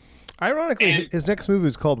 Smart. Ironically, his next movie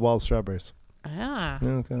is called Wild Strawberries. Yeah.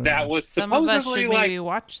 Okay. That was some of us supposedly should maybe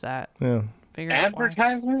watch that. Yeah.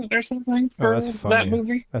 Advertisement or something for that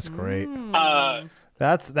movie. That's great.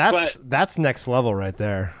 That's next level right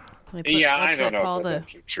there. I don't know if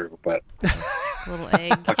that's true, but little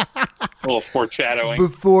egg, a little foreshadowing.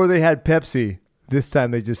 Before they had Pepsi, this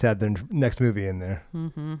time they just had their next movie in there.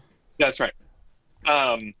 Mm-hmm. That's right.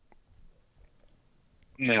 The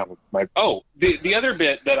other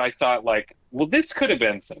bit that I thought this could have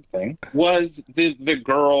been something was the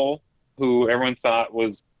girl who everyone thought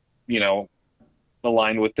was,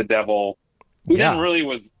 aligned with the devil, who then really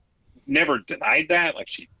was never denied that. Like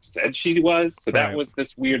she said she was. So that was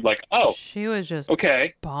this weird, she was just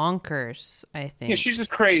bonkers, I think. Yeah, she's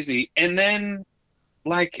just crazy. And then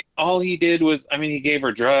all he did was, he gave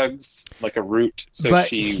her drugs, like a root, so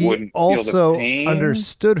she wouldn't feel the pain.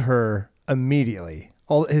 Understood her immediately.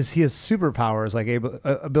 He has superpowers, like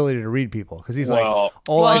ability to read people, because he's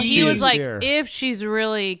he was like, if she's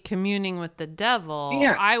really communing with the devil,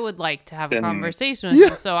 I would like to have a conversation with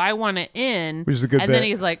him, so I want to in. Which is a good and bit. Then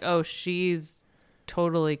he's like, oh, she's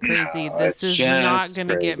totally crazy. This is not going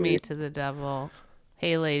to get me to the devil.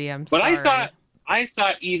 Hey, lady, I'm sorry. But I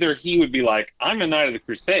thought either he would be like, I'm a Knight of the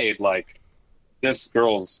Crusade, like this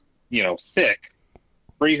girl's, sick,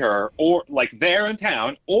 free her, or like they're in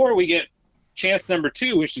town, or we get chance number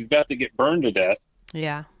 2 when she's about to get burned to death.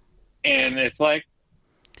 Yeah. And it's like,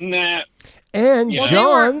 nah. And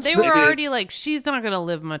John's... They were already like, she's not going to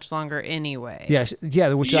live much longer anyway.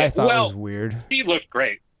 Yeah, which I thought was weird. She looked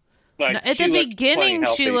great. At the beginning,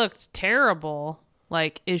 she looked terrible.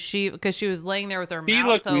 Like, is she... Because she was laying there with her mouth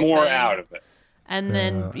open. She looked more out of it. And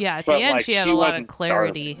then, at the end, she had a lot of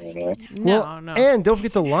clarity. No. And don't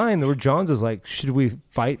forget the line where John's is like, should we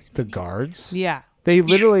fight the guards? Yeah. They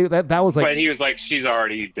literally that was like, but he was like, she's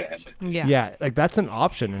already dead. Yeah, like that's an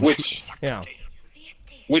option. Which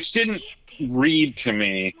didn't read to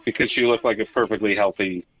me because she looked like a perfectly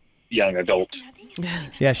healthy young adult.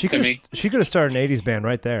 Yeah, she could have started an '80s band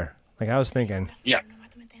right there. Like I was thinking. Yeah.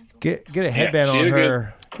 Get a headband on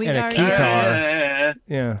her and a guitar.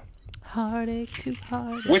 Yeah. Heartache to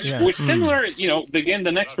heartache. Which similar, again,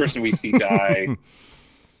 the next person we see die.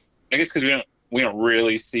 I guess because we don't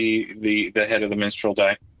really see the head of the minstrel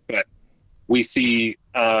die, but we see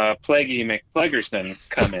Plaguey McPlegerson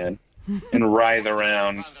come in and writhe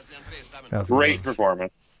around. Great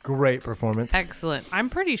performance. Great performance. Excellent. I'm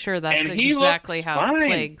pretty sure that's exactly how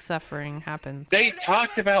plague suffering happens. They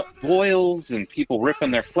talked about boils and people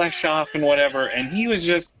ripping their flesh off and whatever, and he was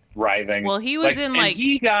just writhing. Well, he was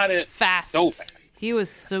he got it fast. So fast. He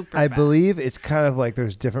was super I fast. believe it's kind of like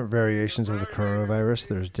there's different variations of the coronavirus.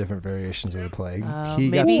 There's different variations of the plague.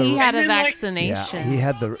 Maybe he had a vaccination. Yeah, he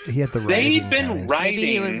had the They've been writing.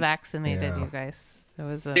 Maybe he was vaccinated, you guys. It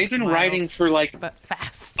was They've been writing for but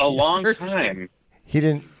fast a long time. He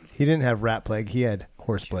didn't have rat plague. He had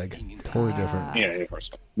horse plague. Totally different. Yeah, horse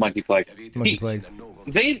plague. Monkey plague. Monkey plague.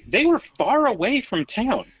 They were far away from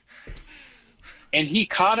town. And he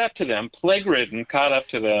caught up to them, plague-ridden, caught up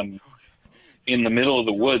to them in the middle of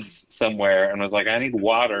the woods somewhere and was like, I need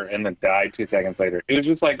water, and then died 2 seconds later. It was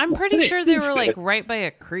just like... I'm pretty sure they were like right by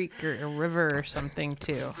a creek or a river or something,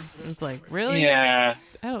 too. It was like, really? Yeah.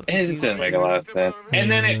 It just didn't make a lot of sense.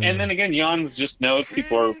 And then again, Jans just knows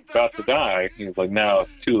people are about to die. He's like, no,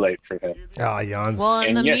 it's too late for him. Oh, Jans. Well,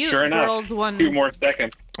 and the mute sure enough, girls won... 2 more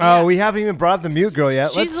seconds. Oh, we haven't even brought up the mute girl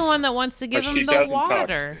yet. She's the one that wants to give him the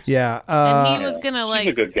water. Yeah. And he was going to, she's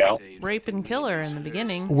a good gal. rape and kill her in the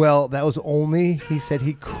beginning. Well, that was only, he said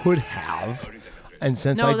he could have. And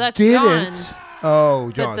since No, I that's didn't. John's.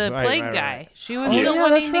 Oh, John's. But the right, plague right, guy. right. She was still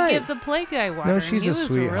wanting to give the plague guy water. No, she's and he a was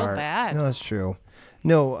sweetheart. real bad. No, that's true.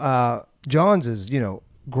 No, John's is,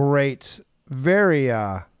 great. Very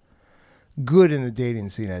good in the dating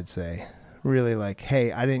scene, I'd say. Really like,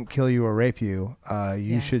 hey, I didn't kill you or rape you.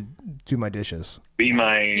 You should do my dishes. Be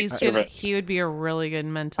my servant. He would be a really good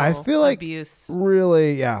mental I feel like abuse.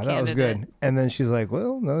 Really, that was candidate. good. And then she's like,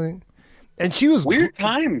 well, nothing. And she was weird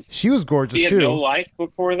times. She was gorgeous he had too. no life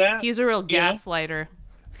before that. He's a real gaslighter.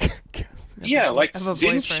 Yeah, like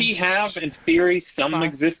didn't she have, in theory, some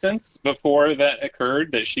existence before that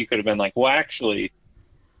occurred that she could have been like, well, actually,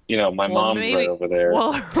 my mom's right over there.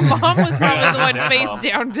 Well, her mom was probably the one face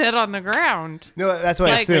down dead on the ground. No, that's what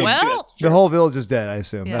I assume. Well, the whole village is dead, I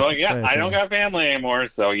assume. Yeah. Well, I don't got family anymore,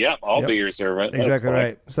 so I'll be your servant. Exactly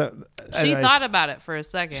right. So she thought about it for a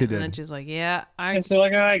second, She did. and then she's like, "Yeah, And so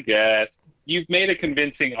like, I guess you've made a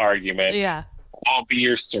convincing argument. Yeah, I'll be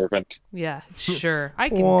your servant. Yeah, sure, I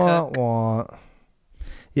can cook." Wah.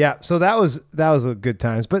 Yeah, so that was a good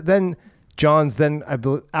times. But then John's I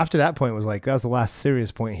believe after that point was like that was the last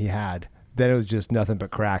serious point he had. Then it was just nothing but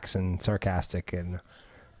cracks and sarcastic and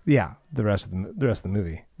the rest of the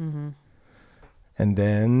movie. Mm-hmm. And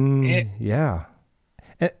then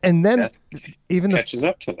and then even catches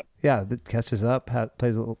up to them. Yeah, that catches up.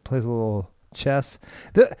 Plays a little chess.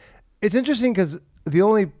 It's interesting because the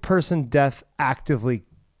only person death actively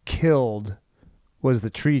killed was the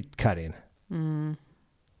tree cutting. Mm.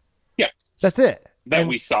 Yeah, that's it. That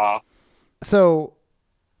we saw. So,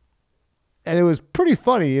 and it was pretty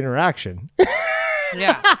funny interaction.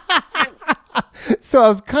 Yeah. So I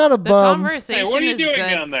was kind of bummed. The conversation what are you is doing good.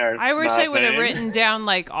 down there? I wish I would have Nothing. written down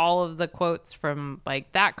like all of the quotes from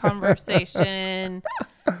like that conversation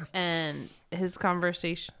and his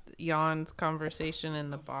conversation, Jan's conversation in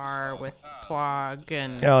the bar with Plog,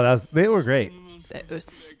 and they were great. It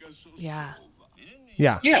was, yeah.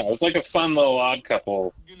 Yeah, it was like a fun little odd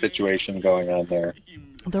couple situation going on there.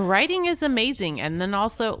 The writing is amazing, and then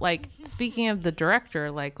also like speaking of the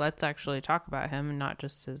director, like let's actually talk about him and not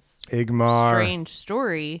just his Igmar strange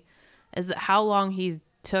story. Is that how long he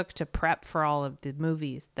took to prep for all of the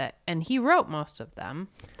movies and he wrote most of them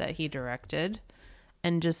that he directed,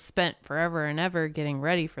 and just spent forever and ever getting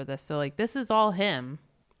ready for this. So like this is all him.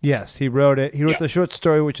 Yes, he wrote it. He wrote the short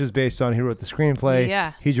story, which is based on. He wrote the screenplay.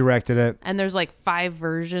 Yeah, he directed it. And there's like 5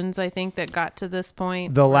 versions, I think, that got to this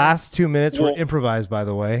point. The last 2 minutes were improvised, by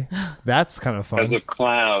the way. That's kind of fun. Because of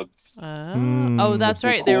clouds. Oh, that's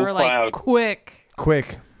right. They were like clouds.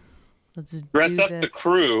 quick. Let's dress do up this. the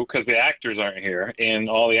crew because the actors aren't here in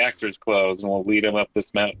all the actors' clothes, and we'll lead them up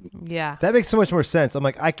this mountain. Yeah, that makes so much more sense. I'm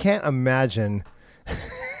like, I can't imagine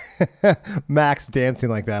Max dancing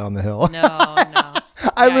like that on the hill. No.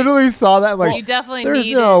 I literally saw that. Like, you definitely there's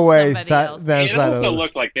needed no way. somebody else. It also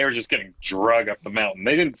looked like they were just getting drug up the mountain.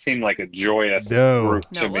 They didn't seem like a joyous group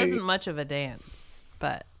to me. No, it wasn't much of a dance,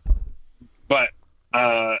 but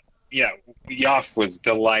Yoff was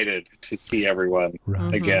delighted to see everyone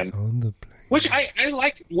again, which I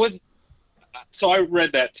liked. So I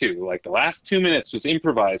read that too. Like the last 2 minutes was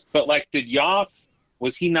improvised, but like,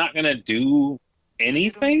 was he not going to do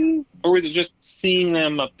anything, or was it just seeing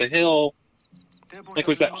them up the hill? Like,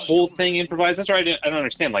 was that whole thing improvised? That's right. I don't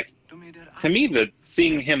understand. Like, to me,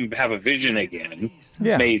 seeing him have a vision again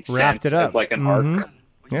made sense as like an arc.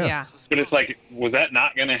 Yeah. But it's like, was that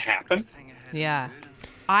not going to happen? Yeah.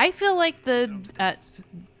 I feel like I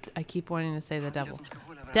keep wanting to say the devil.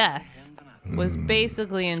 Death was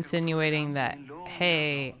basically insinuating that,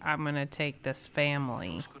 hey, I'm going to take this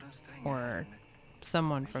family or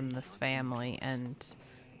someone from this family, and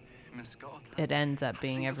it ends up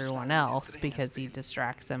being everyone else because he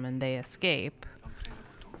distracts them and they escape.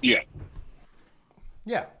 Yeah.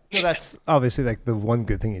 Yeah. Well, that's obviously like the one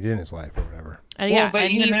good thing he did in his life or whatever. But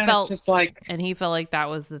and he felt just like, and he felt like that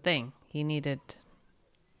was the thing he needed.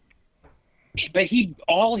 But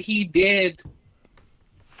all he did,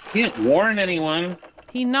 he didn't warn anyone.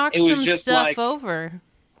 He knocked some stuff over.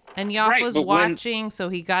 And Yoff was watching, so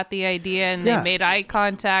he got the idea, and they made eye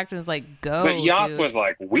contact and was like, go, But Yoff was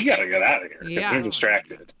like, we got to get out of here because we're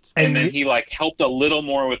distracted. And then he like helped a little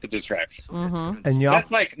more with the distraction. Mm-hmm. And Yoff,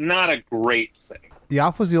 that's like not a great thing.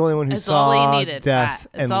 Yoff was the only one who saw all he needed, death Pat.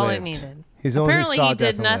 It's and all lived. he needed. He's the only Apparently, who saw he did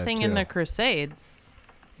death and nothing lived, in too. the Crusades.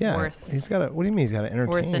 Yeah, he's got to. What do you mean he's got to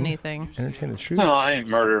entertain? Worth anything? Entertain the truth. No, I ain't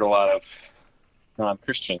murdered a lot of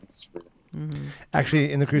non-Christians for Mm-hmm.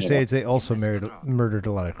 Actually, in the Crusades, they also murdered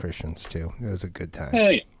a lot of Christians too. It was a good time. Yeah.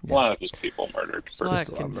 A lot of just people murdered for a lot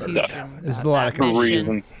of confusion. There's a lot of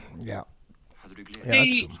reasons. Yeah,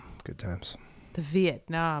 that's some good times. The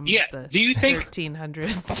Vietnam. Yeah. The Do you think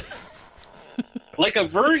 1300s? like a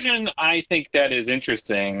version? I think that is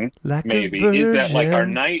interesting. Like maybe is that like our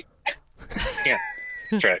night? Yeah,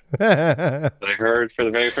 that's right. That I heard for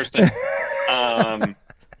the very first time.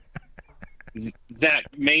 That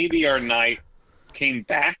maybe our knight came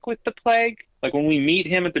back with the plague. Like when we meet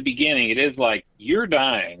him at the beginning, it is like, you're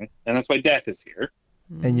dying, and that's why death is here.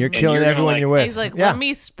 And you're killing everyone you're with. He's like, let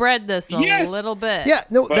me spread this a little bit. Yeah,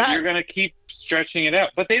 no, but you're going to keep stretching it out.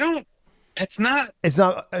 But they don't, it's not like,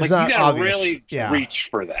 you gotta obvious. really reach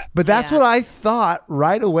for that. But that's what I thought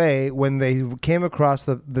right away when they came across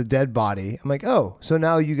the dead body. I'm like, oh, so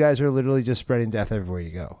now you guys are literally just spreading death everywhere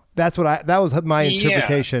you go. That was my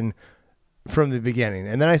interpretation from the beginning.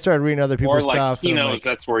 And then I started reading other people's stuff. He knows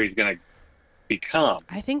that's where he's going to become.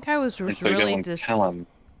 I think I was really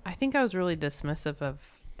I think I was really dismissive of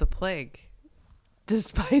the plague,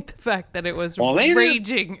 despite the fact that it was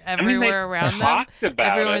raging everywhere around them.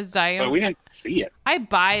 Everyone was dying, but we didn't see it. I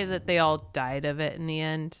buy that they all died of it in the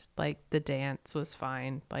end. Like the dance was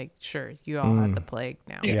fine. Like sure, you all had the plague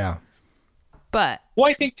now. Yeah. But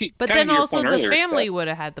I think. But then also the family would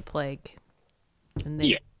have had the plague, and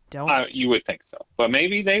they don't. You would think so, but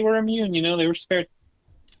maybe they were immune. They were spared.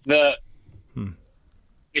 It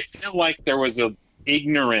felt like there was a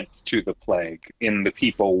ignorance to the plague in the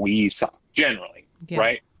people we saw generally,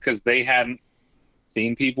 right? Because they hadn't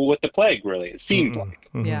seen people with the plague, really. It seemed like,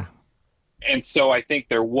 and so I think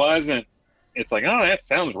there wasn't. It's like, oh, that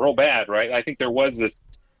sounds real bad, right? I think there was this,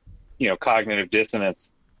 cognitive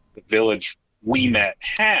dissonance the village we met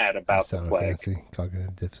had about the plague. Fancy.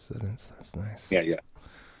 Cognitive dissonance. That's nice. Yeah.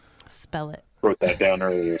 Spell it. Wrote that down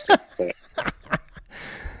earlier. So say it.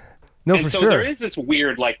 No, and for so sure. there is this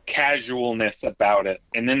weird casualness about it,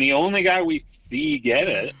 and then the only guy we see get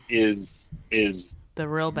it is the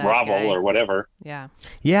real bad Ravel guy. or whatever. Yeah.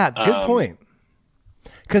 Yeah, good point.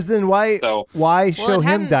 Because then why show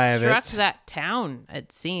him die of it? Struck that town.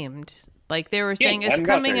 It seemed like they were saying it's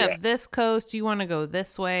coming up this coast. You want to go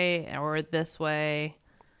this way or this way?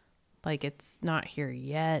 Like it's not here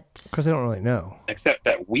yet. Because I don't really know. Except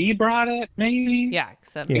that we brought it, maybe. Yeah.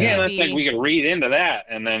 Except maybe. That's like we could read into that,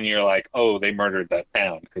 and then you're like, oh, they murdered that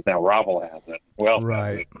town because now Ravel has it. Who else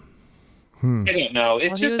has it? I don't know.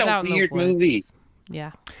 It's just a weird movie.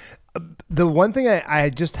 Yeah. The one thing I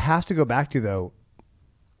just have to go back to though,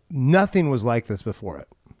 nothing was like this before it.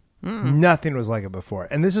 Nothing was like it before.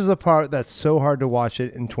 And this is the part that's so hard to watch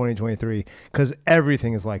it in 2023 because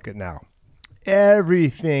everything is like it now.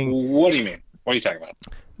 Everything. What do you mean? What are you talking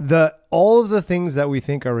about? All of the things that we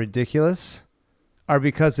think are ridiculous are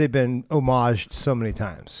because they've been homaged so many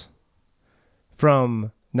times.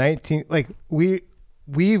 From we've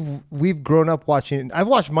grown up watching. I've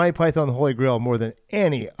watched Monty Python and the Holy Grail more than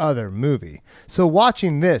any other movie. So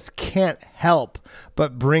watching this can't help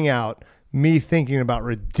but bring out me thinking about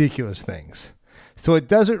ridiculous things. So it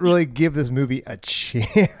doesn't really give this movie a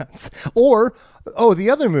chance. Or the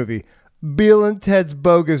other movie. Bill and Ted's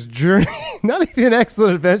Bogus Journey. Not even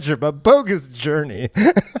Excellent Adventure, but Bogus Journey.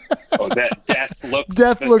 That Death looks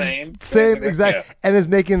the same exactly, and is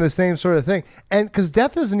making the same sort of thing. And because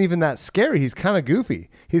Death isn't even that scary, he's kind of goofy.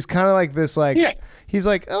 He's kind of like this, he's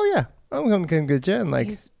like, oh yeah, I'm going to get Jen.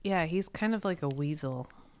 He's kind of like a weasel.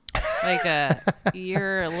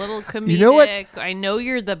 You're a little comedic. You know what? I know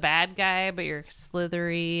you're the bad guy, but you're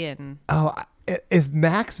slithery and. Oh, if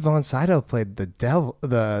Max von Sydow played the devil,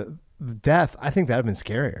 the Death, I think that would have been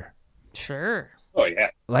scarier. Sure. Oh yeah.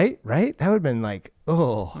 Right? That would have been like,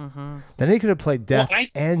 Then he could have played Death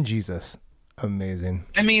and Jesus. Amazing.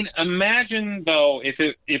 I mean, imagine though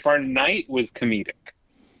if our night was comedic,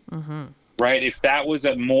 right? If that was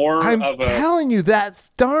I'm telling you, that's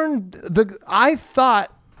darn. I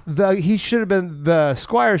thought the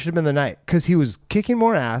squire should have been the knight because he was kicking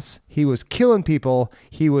more ass. He was killing people.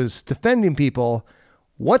 He was defending people.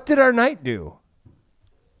 What did our knight do?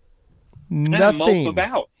 Nothing.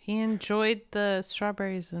 About. He enjoyed the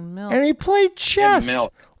strawberries and milk. And he played chess.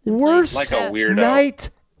 Worst like a weirdo. Knight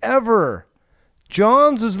ever.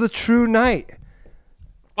 John's is the true knight.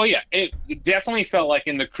 Oh yeah, it definitely felt like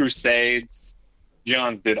in the Crusades,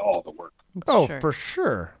 Johns did all the work. Oh, for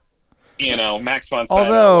sure. Max von Sydow.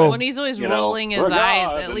 Although when he's always rolling his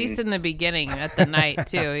eyes, at least in the beginning, at the night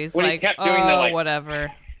too, he's when like, he kept doing whatever.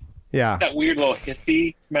 Yeah. That weird little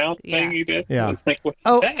hissy mouth thing you did. Yeah. It's like, what's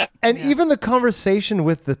that? And even the conversation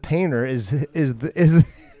with the painter is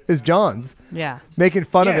John's. Yeah. Making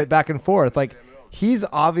fun of it back and forth. Like he's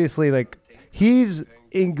obviously like He's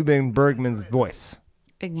Ingmar Bergman's voice.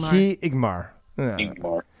 Ingmar.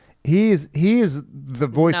 Ingmar. He is the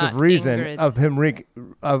voice Not of reason Ingrid.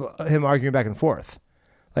 of him arguing back and forth.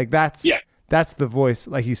 Like that's the voice.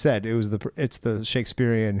 Like you said, it's the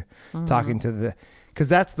Shakespearean talking to the, because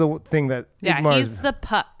that's the thing that Ingmar he's the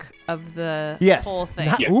Puck of the whole thing.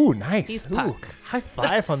 Ooh, nice. He's Puck. High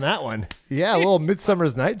five on that one. Yeah, a little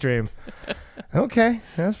Midsummer's Night Dream. Okay,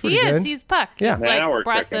 that's pretty good. He's Puck. Yeah. He's like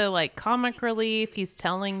brought the comic relief. He's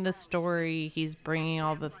telling the story. He's bringing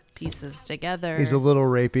all the pieces together. He's a little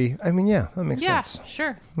rapey. I mean, yeah, that makes sense. Yeah,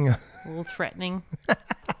 sure. Yeah. A little threatening.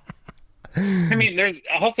 I mean, there's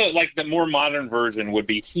also the more modern version would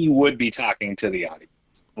be he would be talking to the audience,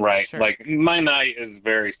 right? Sure. Like my knight is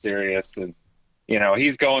very serious, and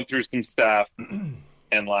he's going through some stuff, and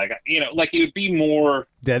it would be more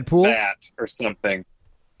Deadpool that or something.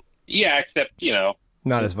 Yeah, except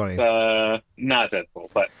not as funny. Not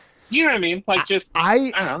Deadpool, but you know what I mean. Like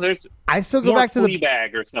I don't know. There's I still go back to the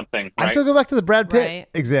bag or something. Right? I still go back to the Brad Pitt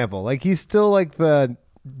example. Like he's still like the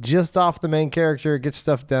just off the main character, gets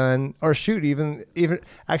stuff done, or shoot, even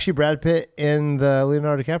actually Brad Pitt in the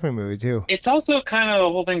Leonardo DiCaprio movie too. It's also kind of the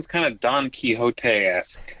whole thing's kind of Don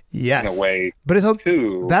Quixote-esque, in a way. But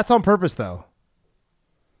that's on purpose though.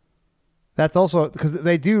 That's also because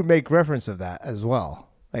they do make reference of that as well.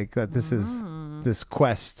 Like this is this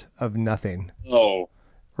quest of nothing. Oh,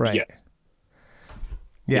 right. Yes.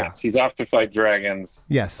 Yeah. Yes, he's off to fight dragons.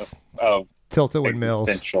 Yes. Of tilted windmills.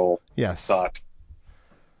 Existential. Yes. Thought.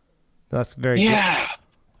 That's very good.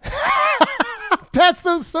 Pat's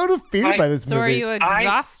so defeated by this movie. So are you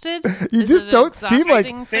exhausted? You just don't seem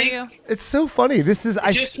like. For you? It's so funny. This is.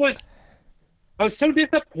 I was so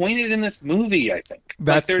disappointed in this movie. I think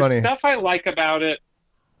that's there's funny. Stuff I like about it,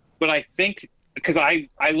 but I think because I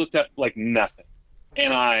looked up nothing,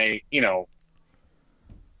 and I'm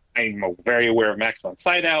very aware of Max von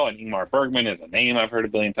Sydow, and Ingmar Bergman is a name I've heard a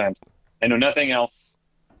billion times. I know nothing else.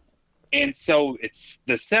 And so it's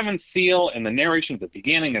the Seventh Seal, and the narration at the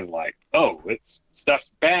beginning is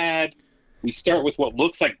stuff's bad. We start with what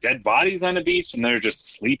looks like dead bodies on the beach, and they're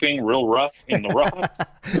just sleeping real rough in the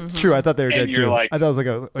rocks. It's true. I thought they were dead too. I thought it was like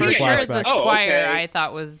a For sure, flashback. the squire I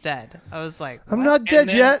thought was dead. I was like, I'm not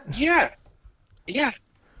dead yet. Yeah.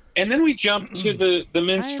 And then we jump to the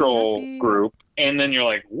minstrel group, and then you're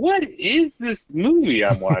like, what is this movie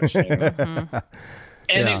I'm watching? And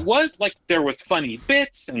it was there was funny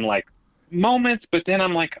bits and moments, but then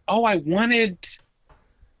I'm like, I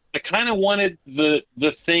kind of wanted the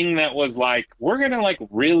thing that was we're gonna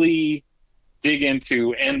really dig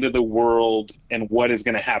into end of the world and what is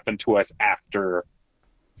gonna happen to us after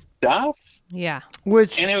stuff. Yeah.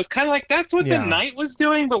 And it was kind of that's what the knight was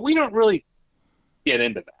doing, but we don't really get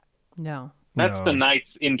into that. No. That's the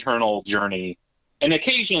knight's internal journey, and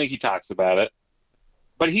occasionally he talks about it,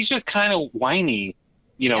 but he's just kind of whiny.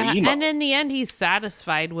 Emo. And in the end, he's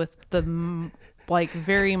satisfied with the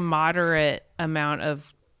very moderate amount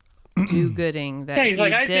of do-gooding that he's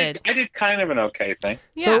he did. I did kind of an okay thing.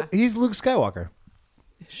 Yeah. So he's Luke Skywalker.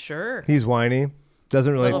 Sure. He's whiny.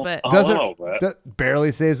 Doesn't really.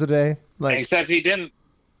 Barely saves the day. Except he didn't.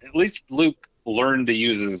 At least Luke learned to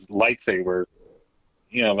use his lightsaber.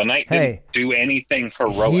 The knight didn't do anything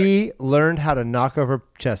heroic. He learned how to knock over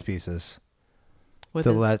chess pieces. With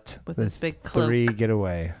this big cloak. 3 get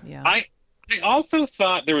away. Yeah. I also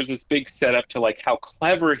thought there was this big setup to how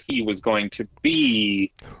clever he was going to be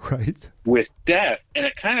with death, and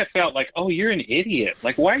it kind of felt you're an idiot.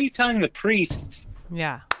 Why are you telling the priest?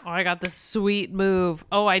 Yeah. I got this sweet move.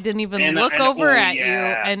 I didn't even look over at you.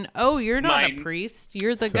 And you're not a priest.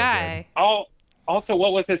 You're the guy. Also,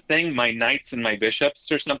 what was his thing? My knights and my bishops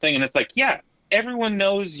or something? And it's everyone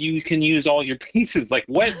knows you can use all your pieces.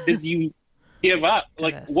 What did you give up?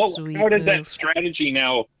 How does that strategy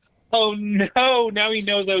now? Oh no! Now he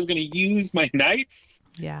knows I was going to use my knights.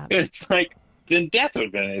 Yeah, it's then death would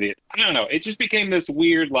have been an idiot. I don't know. It just became this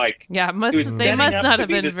weird they must not have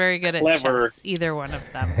been very good at chess, either one of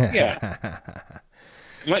them. Yeah,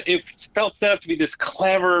 it felt set up to be this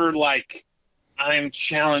clever I'm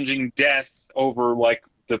challenging death over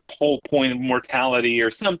the whole point of mortality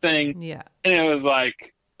or something. Yeah, and it was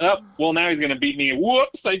now he's going to beat me.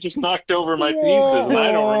 Whoops, I just knocked over my pieces, and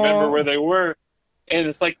I don't remember where they were. And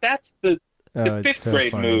it's that's the fifth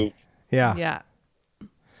grade move. Yeah.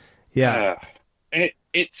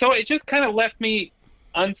 It just kind of left me,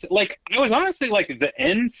 I was honestly the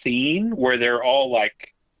end scene where they're all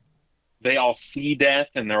they all see death,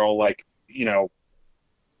 and they're all kind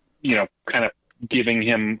of giving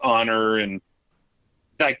him honor, and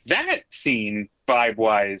that scene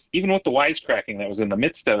vibe-wise, even with the wisecracking that was in the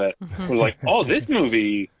midst of it, was this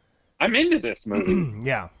movie, I'm into this movie.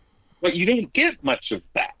 Yeah. But you didn't get much of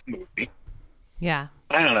that movie. Yeah.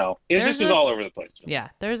 I don't know. It just was all over the place. Yeah.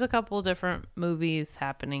 There's a couple different movies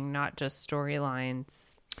happening, not just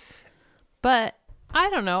storylines. But I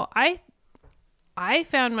don't know. I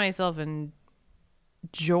found myself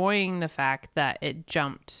enjoying the fact that it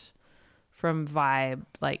jumped from vibe,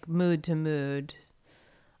 like mood to mood.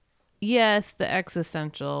 Yes, the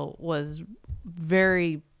existential was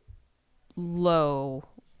very low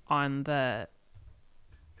on the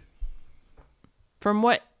from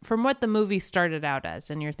what the movie started out as,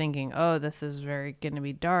 and you're thinking, oh, this is very going to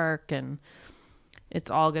be dark, and it's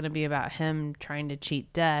all going to be about him trying to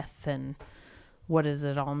cheat death, and what does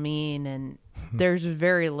it all mean? And there's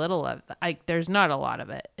very little of there's not a lot of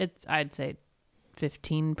it. It's, I'd say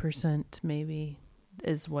 15% maybe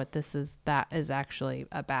is what that is actually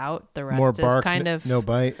about. The rest More is bark, kind of no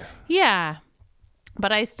bite. Yeah.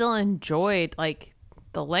 But I still enjoyed like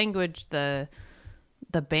the language, the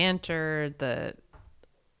banter,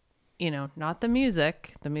 not the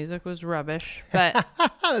music. The music was rubbish, but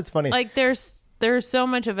that's funny. Like there's so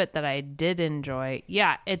much of it that I did enjoy.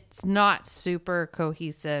 Yeah, it's not super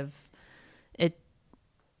cohesive.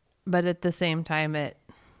 But at the same time it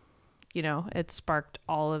sparked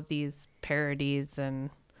all of these parodies and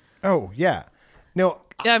oh, yeah. No,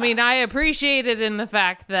 I mean, I appreciate it in the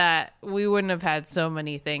fact that we wouldn't have had so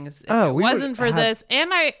many things if it wasn't for this.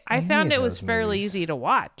 And I found it was fairly easy to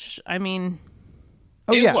watch. I mean...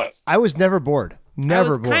 Oh, yeah. I was never bored.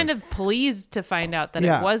 Never bored. I was kind of pleased to find out that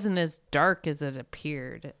it wasn't as dark as it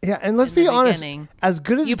appeared. Yeah, and let's be honest. As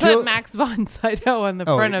good as you put Max von Sydow on the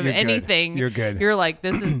front of anything, you're good. You're like,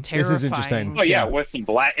 this is terrifying. This is interesting. Oh yeah, with some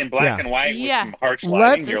black and white, with some harsh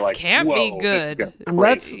lighting. You're like, can't whoa, be good.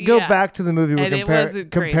 Let's go back to the movie we're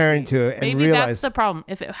comparing to it, and maybe realize that's the problem.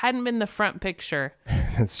 If it hadn't been the front picture,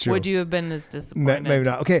 that's true. Would you have been as disappointed? Maybe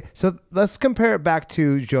not. Okay, so let's compare it back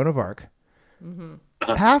to Joan of Arc. Mm-hmm.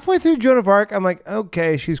 Halfway through Joan of Arc, I'm like,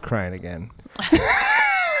 okay, she's crying again.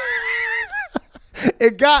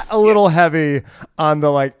 It got a little heavy on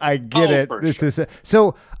the I get it. This is it.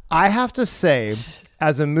 So I have to say,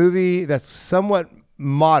 as a movie that's somewhat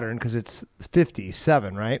modern, because it's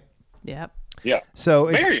 57, right? Yep. Yeah. So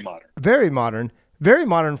very modern. Very modern. Very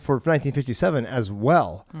modern for 1957 as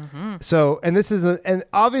well. Mm-hmm. So, and this is, and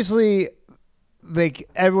obviously,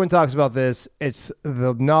 everyone talks about this. It's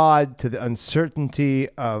the nod to the uncertainty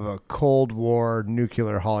of a Cold War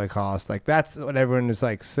nuclear holocaust. That's what everyone is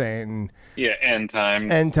saying. Yeah, end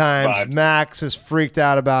times. End times. Vibes. Max is freaked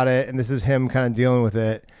out about it, and this is him kind of dealing with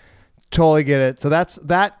it. Totally get it. So that's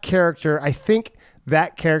that character. I think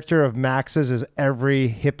that character of Max's is every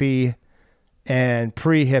hippie and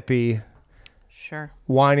pre-hippie. Sure.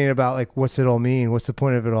 Whining about what's it all mean? What's the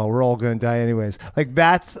point of it all? We're all going to die anyways.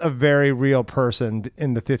 That's a very real person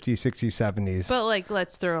in the 50s, 60s, 70s. But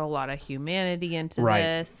let's throw a lot of humanity into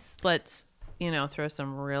this. Let's, throw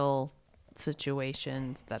some real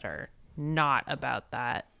situations that are not about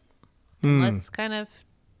that. And let's kind of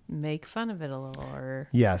make fun of it a little or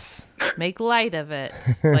make light of it.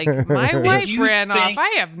 My wife ran off.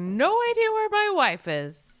 I have no idea where my wife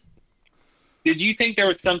is. Did you think there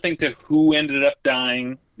was something to who ended up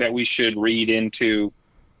dying that we should read into?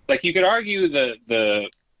 You could argue the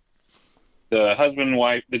husband and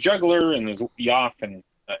wife, the juggler and his Yoff, and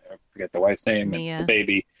I forget the wife's name, Mia. and the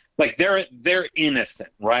baby. They're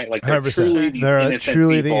innocent, right? They're 100%.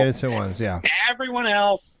 truly the innocent ones. Yeah. Everyone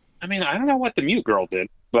else. I mean, I don't know what the mute girl did,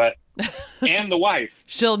 but and the wife.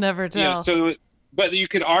 She'll never tell. But you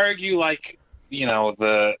could argue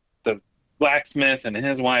the blacksmith and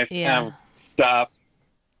his wife have stuff,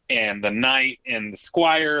 and the knight and the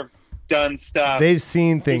squire have done stuff. They've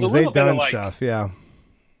seen things. They've done stuff. Yeah.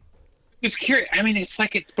 It's curious. I mean, it's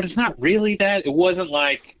but it's not really that. It wasn't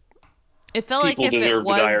it felt like if it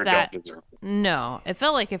was that. No, it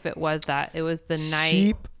felt like if it was that, it was the knight.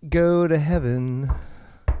 Sheep go to heaven,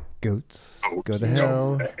 goats go to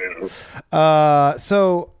hell.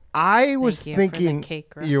 So I was thinking.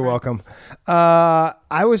 You're welcome.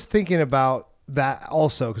 I was thinking about that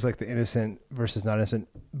also, because the innocent versus not innocent.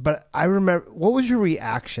 But I remember, what was your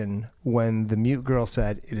reaction when the mute girl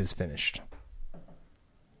said it is finished? I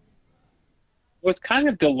was kind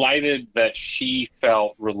of delighted that she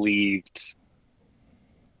felt relieved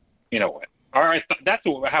in a way. Or that's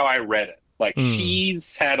how I read it.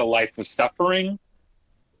 She's had a life of suffering,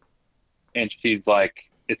 and she's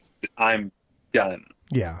I'm done.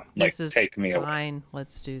 Yeah. Like, This is take me away. fine.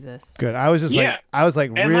 Let's do this. Good. I was just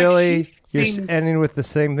like, And, really? like, You're seems- ending with the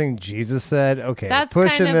same thing Jesus said? Okay, That's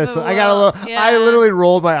pushing kind of this. a I got a little- little. yeah. I literally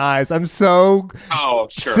rolled my eyes. I'm so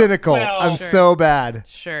Sure. cynical. Well, I'm Sure. so bad.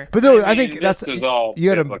 Sure. But no, I I think mean, that's this is all you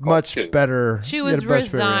had a biblical, much too. better. She you had was a much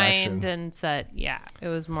better resigned reaction. and said, yeah, it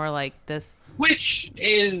was more like this. Which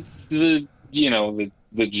is the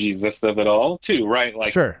Jesus of it all, too, right?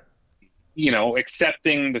 Like, Sure.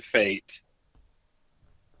 Accepting the fate.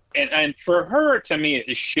 And for her, to me,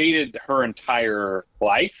 it shaded her entire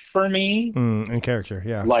life for me. In character,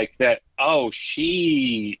 yeah. Like that,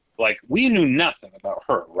 we knew nothing about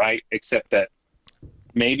her, right? Except that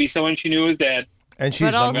maybe someone she knew was dead. And she's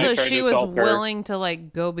But I'm gonna also, try she to was assault her. willing to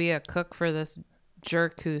like go be a cook for this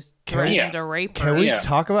jerk who's threatened to rape her. Can we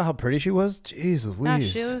talk about how pretty she was? Jeez No,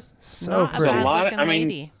 Louise. she was so not a pretty. bad A lot looking of,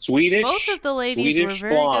 lady. Swedish. Both of the ladies were Swedish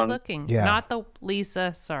very blondes. good looking. Yeah. Not the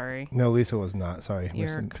Lisa. Sorry, No, Lisa was not. Sorry. you're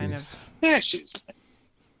Rest in kind peace. of. Yeah, she's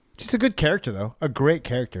She's a good character, though. A great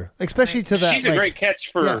character. Especially to that. she's a great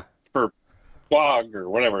catch for Bog or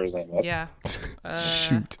whatever his name was. Yeah.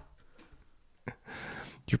 Shoot.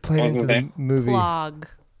 You're playing What was into his the name? movie. Plog.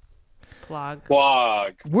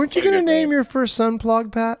 Bog. Weren't you What a going to good name your first son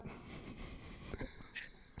Plog, Pat?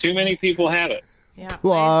 Too many people had it. Yeah.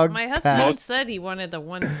 Plog My husband Pat. said he wanted the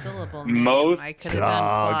one syllable name. Most I could have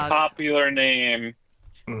done plog. popular name.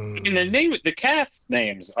 And the cast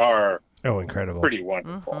names are Oh, incredible. pretty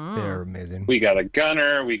wonderful. They're amazing. We got a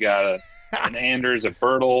Gunner, we got an Anders, a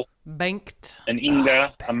Bertel, Banked. an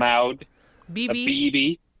Inga, a Maud, a BB.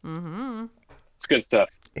 BB. Mm-hmm. It's good stuff.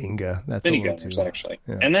 Inga. That's a Mini little Gunners, too. actually.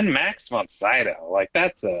 Yeah. And then Max von Sydow. Like,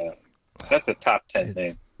 that's a top 10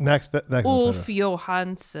 name. Max Ulf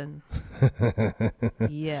Johansson.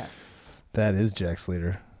 Yes. That is Jack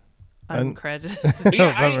Slater. Uncredited. But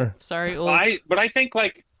yeah, Bummer. Sorry, Ulf. but I think,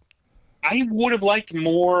 like, I would have liked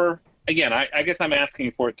more. Again, I guess I'm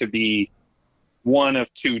asking for it to be one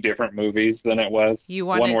of two different movies than it was. You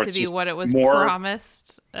want One it where to it's be just what it was more,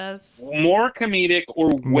 promised as. more comedic or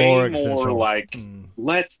way More more existential. like,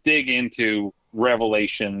 let's dig into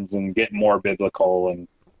revelations and get more biblical and,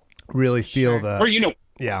 Really feel Sure. the. or,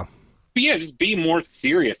 Yeah. but yeah, just be more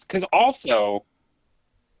serious. Because also,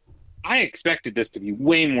 I expected this to be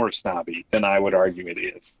way more snobby than I would argue it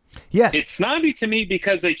is. Yes. It's snobby to me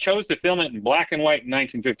because they chose to film it in black and white in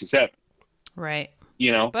 1957. Right.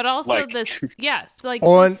 But also like, this, yes, like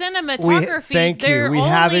On- the cinematography. Thank you. they're We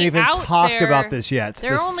haven't only even out talked there- about this yet.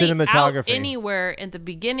 They're The only cinematography. out anywhere at the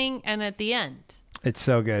beginning and at the end. It's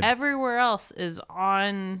so good. Everywhere else is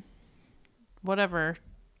on whatever.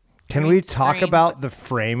 Can green we talk screen. about the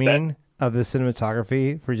framing of the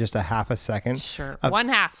cinematography for just a half a second? Sure. Of One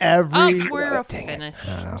half. every- We're Dang it.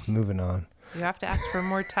 finished. Moving on. You have to ask for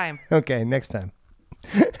more time. Okay, next time.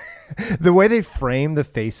 The way they frame the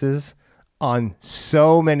faces on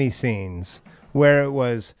so many scenes where it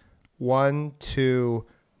was 1, 2,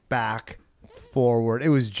 back, forward. It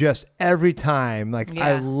was just every time. Like,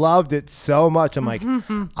 I Yeah. loved it so much. I'm like,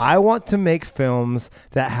 I want to make films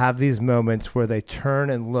that have these moments where they turn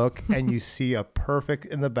and look and you see a perfect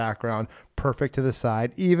in the background, perfect to the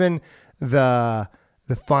side. Even the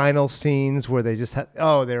final scenes where they just had,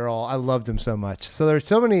 they're all, I loved them so much. So there's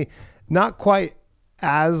so many, not quite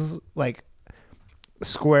as like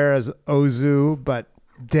square as Ozu, but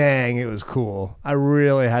dang, it was cool. I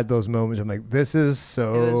really had those moments. I'm like, this is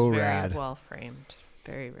so It was very rad. well framed.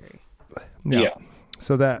 Very, very. Yeah.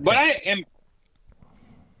 So that, But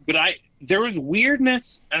there was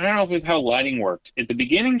weirdness. I don't know if it was how lighting worked at the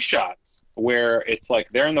beginning shots where it's like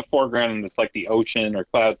they're in the foreground and it's like the ocean or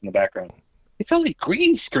clouds in the background. It felt like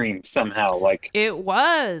green screen somehow. Like It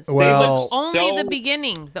was. Well- it was only so- the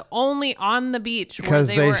beginning. The only on the beach where because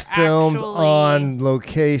they they were filmed actually on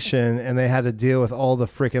location and they had to deal with all the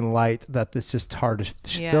freaking light that it's just hard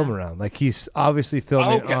to Yeah. film around. Like, he's obviously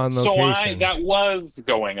filming on so location. that was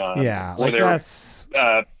going on. Yeah, where like they were that's.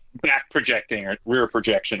 back projecting or rear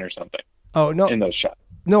projection or something Oh no, in those shots.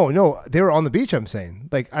 no, they were on the beach. I'm saying,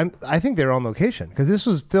 like, I think they were on location because this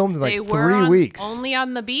was filmed in like they were 3 weeks. only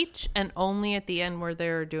on the beach and only at the end where they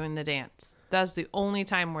were doing the dance. That was the only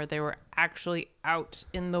time where they were actually out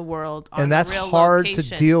in the world on And that's a real hard to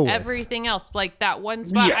location. deal with. Everything else, like that one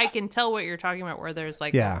spot, Yeah. I can tell what you're talking about where there's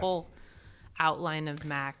like Yeah. the whole outline of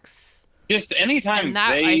Max. Just anytime And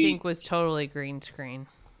that, they, I think, was totally green screen.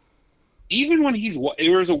 even when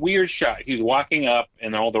there was a weird shot. He's walking up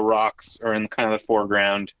and all the rocks are in kind of the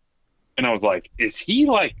foreground. And I was like, is he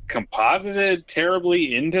like composited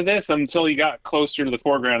terribly into this? Until he got closer to the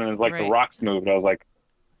foreground and it was like Right. the rocks moved. I was like,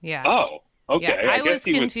 Yeah. oh, okay. Yeah, I guess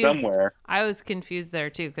he was somewhere. I was confused there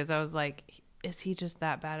too because I was like, is he just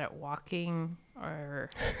that bad at walking or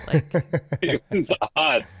like It was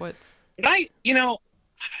odd. what's But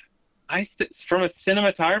from a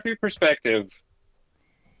cinematography perspective,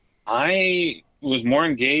 I was more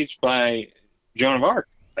engaged by Joan of Arc,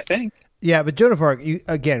 I think. Yeah, but Joan of Arc,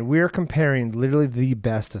 again, we're comparing literally the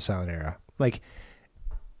best of silent era. Like,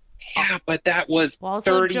 yeah, but that was well,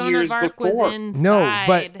 also 30 Joan years of Arc before. was inside. No,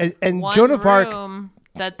 but and one Joan of Arc room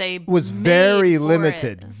that they was made very for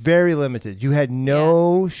limited, it. very limited. You had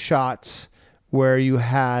no shots where you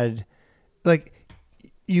had like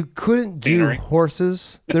you couldn't do Scenery.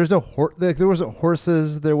 horses. There's no there wasn't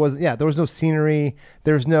horses. There was no scenery.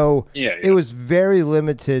 There's no. Yeah. It was very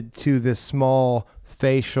limited to this small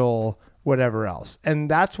facial whatever else,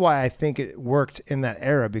 and that's why I think it worked in that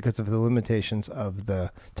era because of the limitations of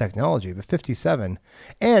the technology. But 57,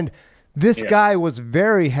 and this guy was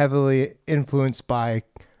very heavily influenced by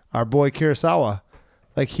our boy Kurosawa.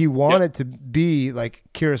 Like he wanted to be like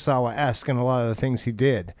Kurosawa-esque in a lot of the things he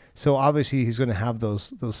did. So obviously he's going to have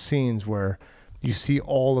those scenes where you see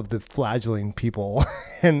all of the flagellating people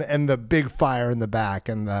and the big fire in the back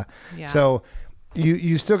and so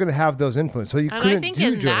you still going to have those influences. So you And couldn't I think do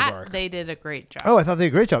in Joan of that Arc. they did a great job. Oh, I thought they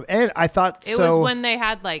did a great job, and I thought It was when they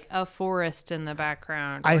had like a forest in the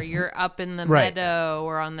background, or you're up in the meadow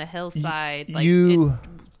or on the hillside. Like it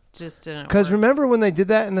just didn't. Because work. remember when they did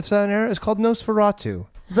that in the silent era? It's called Nosferatu.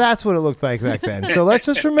 That's what it looked like back then. So let's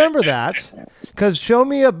just remember that. Because show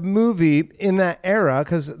me a movie in that era.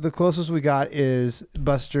 Because the closest we got is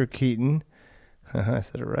Buster Keaton. I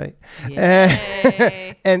said it right.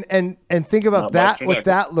 And think about that. What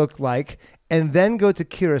that looked like. And then go to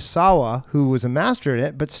Kurosawa, who was a master in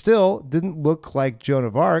it, but still didn't look like Joan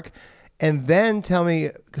of Arc. And then tell me,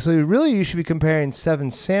 so really you should be comparing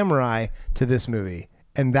Seven Samurai to this movie.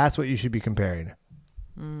 And that's what you should be comparing.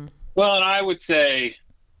 Well, and I would say,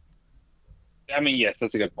 I mean, yes,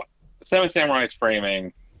 that's a good point. Seven Samurai's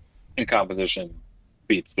framing and composition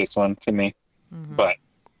beats this one to me. But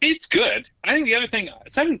it's good. I think the other thing,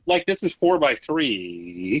 this is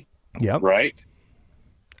 4x3. Yep. Right?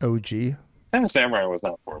 OG. Seven Samurai was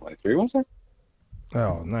not 4x3, was it?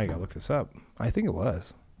 Oh, now you gotta look this up. I think it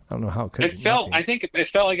was. I don't know how it could. I think it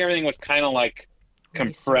felt like everything was kind of like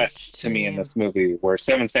compressed to me in this movie, where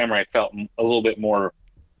Seven Samurai felt a little bit more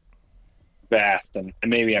vast, and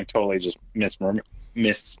maybe I'm totally just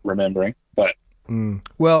misremembering. But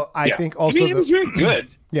well, I think also it was really good.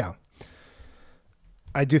 Yeah,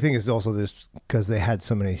 I do think it's also this because they had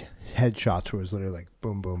so many headshots where it was literally like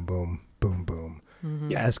boom, boom, boom, boom, boom.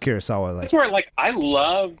 As Kurosawa, That's where I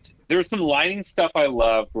loved. There was some lighting stuff I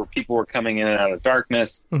loved where people were coming in and out of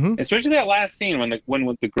darkness, especially that last scene when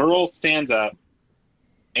the girl stands up,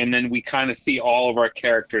 and then we kind of see all of our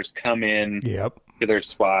characters come in to their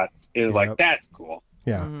spots. It was like, that's cool.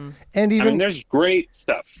 Yeah, and even there's great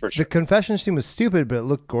stuff for sure. The confession scene was stupid, but it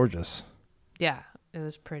looked gorgeous. Yeah, it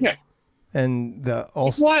was pretty. Yeah. And there's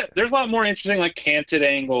a lot more interesting, like canted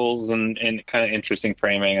angles and kind of interesting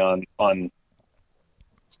framing on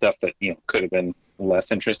stuff that could have been less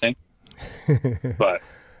interesting. But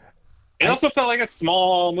it also felt like a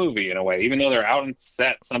small movie in a way, even though they're out on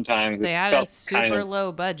set sometimes. They had a super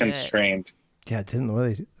low budget, constrained. Yeah, it didn't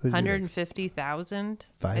really. 150,000,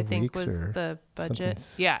 I think, was the budget.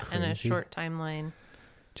 Yeah, and a short timeline.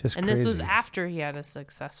 This was after he had a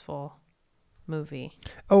successful movie.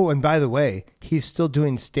 Oh, and by the way, he's still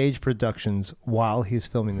doing stage productions while he's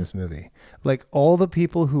filming this movie. Like all the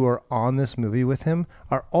people who are on this movie with him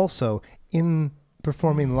are also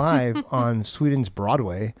performing live on Sweden's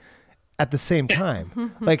Broadway at the same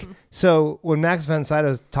time. Like, so when Max von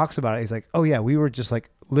Sydow talks about it, he's like, oh yeah, we were just like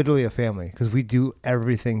literally a family because we do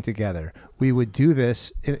everything together. We would do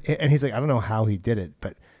this. And he's like, I don't know how he did it,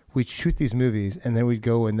 but we'd shoot these movies and then we'd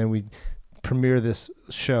go and then we'd premiere this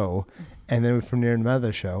show and then we premiere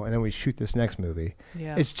another show and then we shoot this next movie.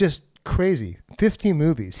 Yeah. It's just crazy. 50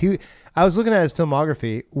 movies. I was looking at his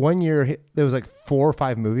filmography. 1 year, there was like 4 or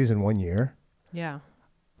 5 movies in 1 year. Yeah.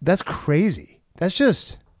 That's crazy. That's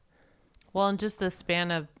just... Well, in just the span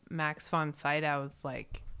of Max von Sydow's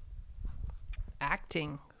like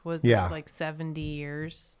acting was like 70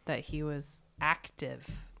 years that he was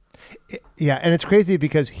active. Yeah, and it's crazy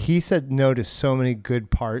because he said no to so many good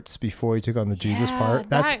parts before he took on the Jesus part.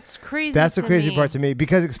 That's crazy. That's the crazy part to me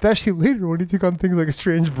because especially later when he took on things like A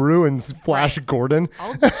Strange Brew and Flash Gordon.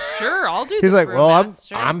 I'll do. He's like, well,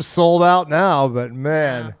 I'm sold out now, but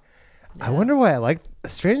man, I wonder why I like A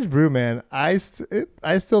Strange Brew. Man, I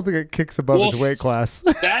still think it kicks above his weight class.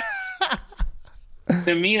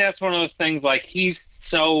 To me, that's one of those things. Like he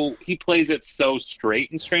plays it so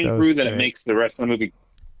straight in Strange Brew that it makes the rest of the movie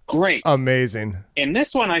great. Amazing. In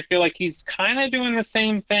this one, I feel like he's kind of doing the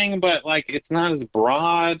same thing, but like it's not as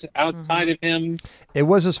broad outside of him. It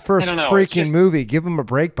was his first freaking movie. Give him a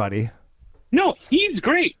break, buddy. No, he's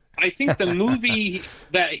great. I think the movie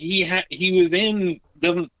that he was in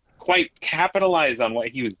doesn't quite capitalize on what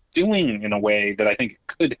he was doing in a way that I think it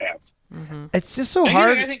could have. Mm-hmm. It's just so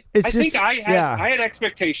hard. I think I had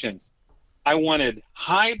expectations. I wanted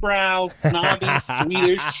highbrow, snobby,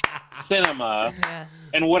 Swedish cinema. Yes.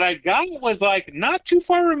 And what I got was like not too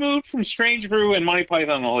far removed from Strange Brew and Monty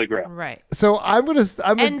Python and the Holy Grail. Right. So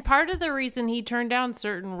and part of the reason he turned down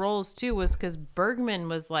certain roles too was because Bergman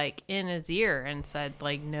was like in his ear and said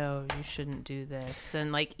like, no, you shouldn't do this.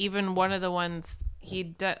 And like even one of the ones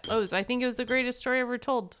I think it was The Greatest Story Ever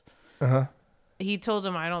Told. Uh-huh. He told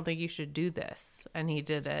him, I don't think you should do this. And he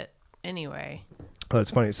did it anyway. Oh,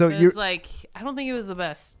 that's funny. So it was like, I don't think it was the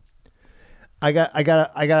best. I got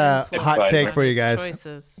a hot take for you guys.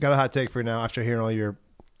 Choices. Got a hot take for you now after hearing all your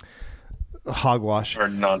hogwash or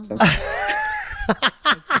nonsense.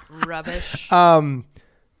 Rubbish.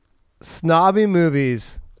 Snobby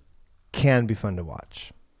movies can be fun to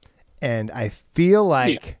watch. And I feel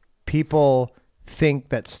like people think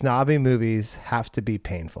that snobby movies have to be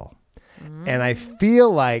painful. And I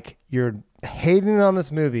feel like you're hating on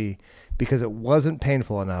this movie because it wasn't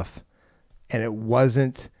painful enough and it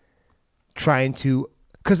wasn't trying to,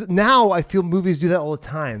 because now I feel movies do that all the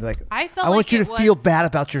time. Like I want you to feel bad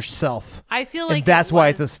about yourself. I feel like that's why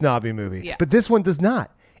it's a snobby movie. Yeah. But this one does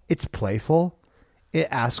not. It's playful. It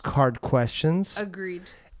asks hard questions. Agreed.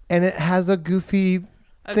 And it has a goofy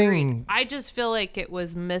thing. Agreed. I just feel like it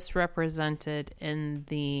was misrepresented in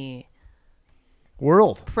the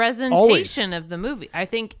world presentation of the movie. I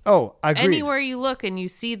think agreed. Anywhere you look and you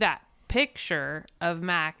see that picture of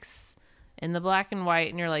Max in the black and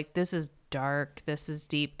white and you're like, this is dark, this is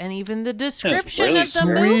deep, and even the description of the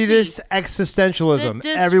movie, Swedish existentialism,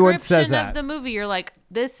 everyone says that of the movie, you're like,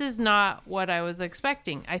 this is not what I was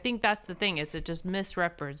expecting. I think that's the thing, is it just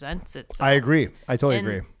misrepresents itself. I agree. I totally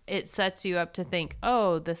agree. It sets you up to think,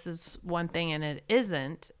 oh, this is one thing, and it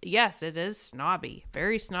isn't. Yes, it is snobby,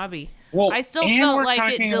 very snobby. Well, I still felt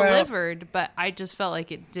like it delivered, but I just felt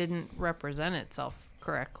like it didn't represent itself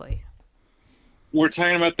correctly. We're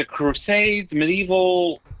talking about the Crusades,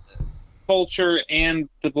 medieval culture, and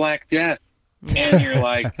the Black Death. And you're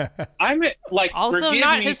like, I'm like, also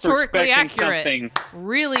not historically accurate.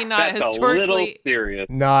 Really not historically. A little serious.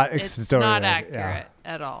 It's not accurate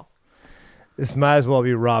at all. This might as well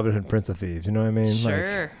be Robin Hood, Prince of Thieves. You know what I mean?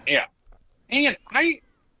 Sure. Yeah. And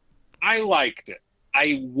I liked it.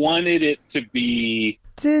 I wanted it to be.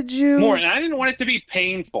 Did you? More, and I didn't want it to be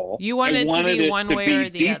painful. You wanted it to be one way or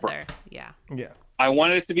the other. Yeah. Yeah. I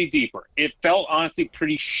wanted it to be deeper. It felt honestly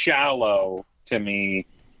pretty shallow to me.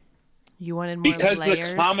 You wanted more because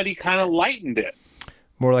layers? The comedy kind of lightened it.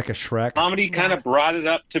 More like a Shrek. Comedy kind of brought it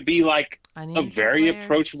up to be like a very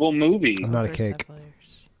approachable movie. I'm not a cake.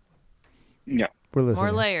 Yeah. We're listening.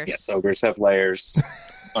 More layers. Yes, ogres have layers.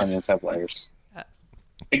 Onions have layers.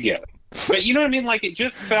 I get it. But you know what I mean? Like, it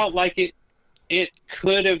just felt like it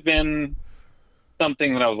could have been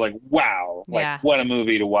something that I was like, wow, like what a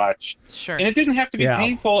movie to watch. Sure. And it didn't have to be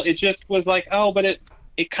painful. It just was like, oh, but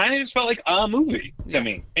it kind of just felt like a movie to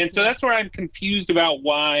me. And so that's where I'm confused about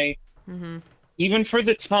why, even for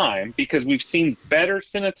the time, because we've seen better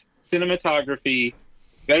cinematography,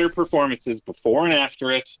 better performances before and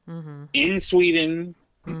after it, in Sweden,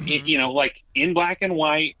 like in black and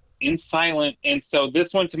white, in silent. And so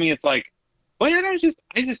this one to me, it's like, well,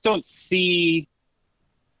 I just don't see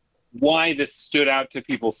why this stood out to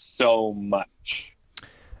people so much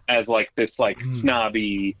as like this like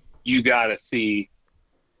snobby, you gotta see,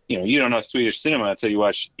 you don't know Swedish cinema until you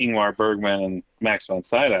watch Ingmar Bergman and Max von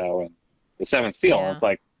Sydow and The Seventh Seal. And it's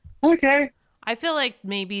like, okay. I feel like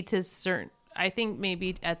maybe I think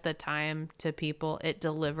maybe at the time to people, it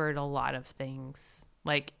delivered a lot of things.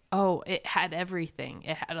 Like, oh, it had everything.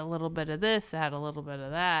 It had a little bit of this. It had a little bit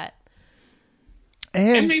of that.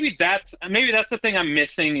 And maybe that's the thing I'm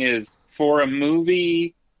missing is for a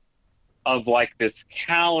movie of like this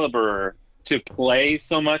caliber to play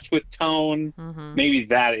so much with tone, maybe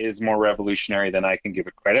that is more revolutionary than I can give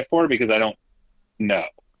it credit for because I don't know.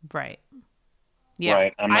 Right. Yeah.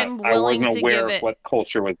 Right. I wasn't aware of what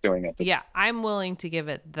culture was doing it. Yeah. I'm willing to give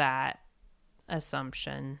it that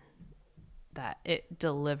assumption that it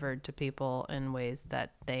delivered to people in ways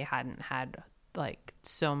that they hadn't had, like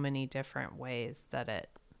so many different ways that it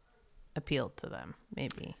appealed to them,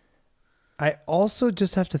 maybe. I also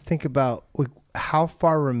just have to think about how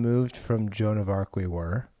far removed from Joan of Arc we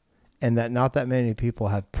were, and that not that many people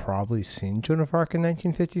have probably seen Joan of Arc in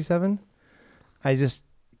 1957.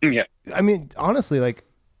 Yeah. I mean, honestly, like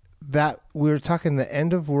that, we were talking the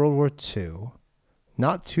end of World War II,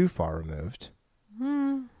 not too far removed.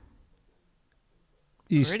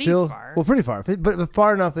 You Pretty still, far. well, pretty far, but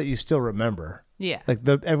far enough that you still remember. Yeah. Like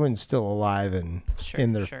everyone's still alive and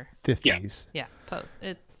in their 50s. Yeah.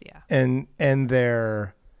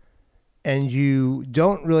 And you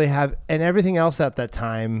don't really have, and everything else at that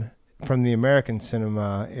time from the American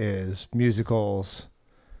cinema is musicals,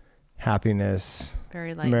 happiness,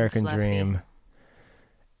 very light, American and Dream.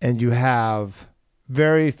 And you have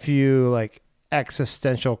very few like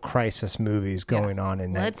existential crisis movies going on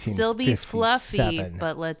in 1957. Let's still be fluffy,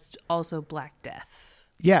 but let's also Black Death.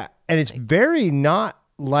 Yeah, and it's very not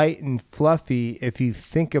light and fluffy if you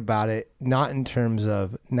think about it, not in terms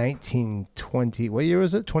of 1920. What year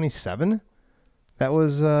was it? 27? That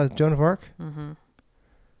was Joan of Arc? Mm-hmm.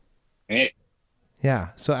 Hey. Yeah,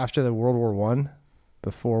 so after the World War I,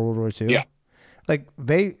 before World War II. Yeah. Like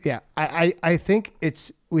I think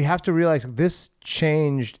we have to realize this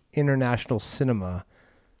changed international cinema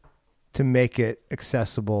to make it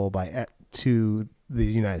accessible to the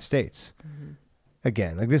United States. Mm-hmm.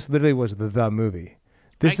 Again, like this literally was the movie.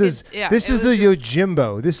 This is the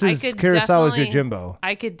Yojimbo. This is Kurosawa's Yojimbo.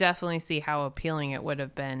 I could definitely see how appealing it would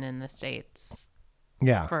have been in the States.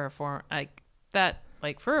 Yeah. For a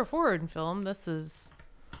foreign film, this is.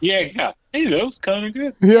 Yeah. Hey, that was kind of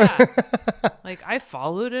good. Yeah. Like, I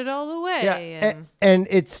followed it all the way. Yeah. And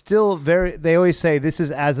it's still they always say this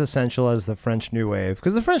is as essential as the French New Wave.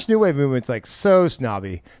 Because the French New Wave movement's like so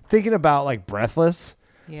snobby. Thinking about like Breathless,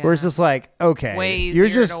 where it's just like, okay, you're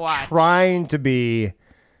just trying to be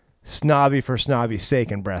snobby for snobby's sake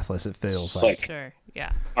and Breathless, it feels like. Sure.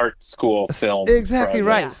 Yeah. Art school film. Exactly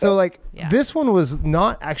right. Yeah. So like this one was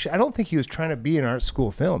not actually, I don't think he was trying to be an art school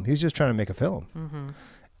film. He was just trying to make a film. Mm-hmm.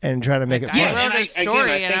 And trying to make it fun. I wrote a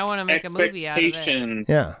story and I want to make a movie out of it.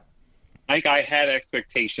 Yeah. Like I had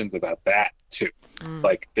expectations about that too.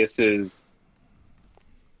 Like this is.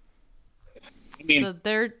 I mean, if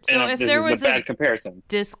there was a bad comparison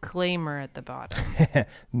disclaimer at the bottom,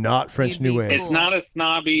 not French New Wave. It's not as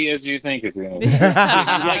snobby as you think it's going to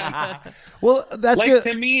be. Well, that's like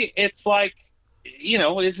to me. It's like,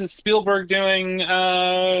 this is Spielberg doing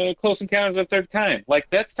Close Encounters of the Third Kind. Like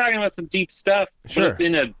that's talking about some deep stuff, sure. But it's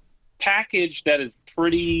in a package that is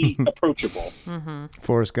pretty approachable. Mm-hmm.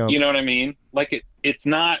 Forrest Gump. You know what I mean? Like it's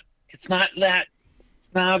not that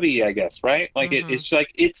snobby, I guess, right? Like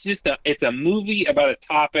it's a movie about a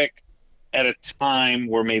topic at a time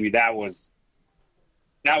where maybe that was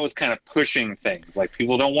kind of pushing things. Like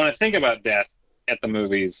people don't want to think about death at the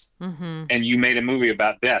movies, and you made a movie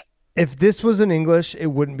about death. If this was in English, it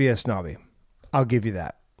wouldn't be a snobby. I'll give you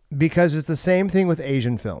that. Because it's the same thing with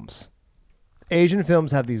Asian films. Asian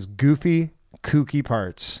films have these goofy, kooky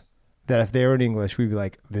parts that if they were in English, we'd be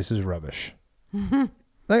like, this is rubbish.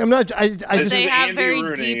 Like I'm not. I just. They have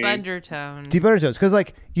very deep undertones. Deep undertones, because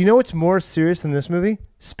like what's more serious than this movie?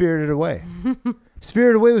 Spirited Away.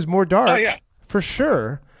 Spirited Away was more dark, for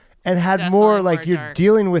sure, and had Definitely more like you're dark.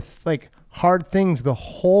 dealing with like hard things the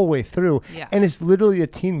whole way through, and it's literally a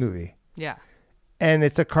teen movie. Yeah, and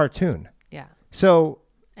it's a cartoon. Yeah. So.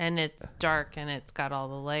 And it's dark, and it's got all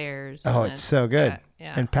the layers. Oh, it's so good.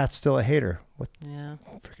 Yeah. And Pat's still a hater. What? Yeah.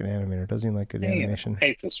 Freaking animator doesn't even like good animation.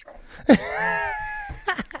 Hates us strong.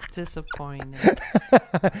 Disappointing.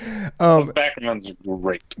 Those backgrounds are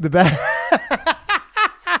great.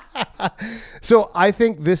 So I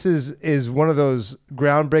think this is one of those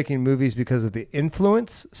groundbreaking movies because of the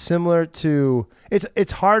influence. Similar to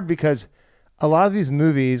it's hard because a lot of these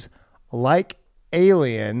movies, like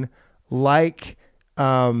Alien, like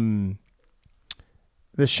The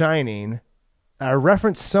Shining, are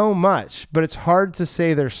referenced so much, but it's hard to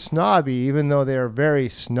say they're snobby, even though they are very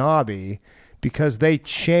snobby, because they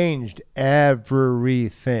changed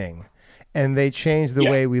everything. And they changed the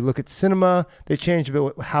way we look at cinema. They changed a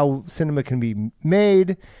bit how cinema can be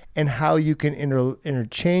made and how you can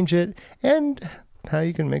interchange it and how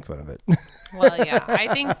you can make fun of it. Well, yeah.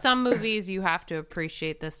 I think some movies you have to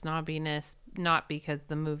appreciate the snobbiness, not because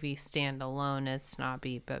the movie standalone is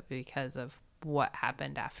snobby, but because of what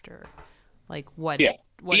happened after. Like what it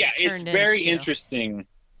turned it's very into. Interesting.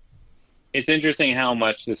 It's interesting how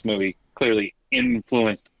much this movie clearly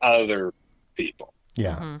influenced other people.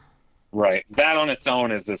 Yeah. Mm-hmm. Right. That on its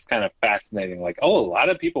own is this kind of fascinating. Like, a lot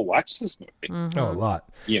of people watch this movie. Mm-hmm. Oh, a lot.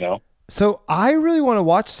 So I really want to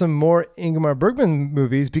watch some more Ingmar Bergman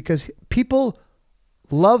movies because people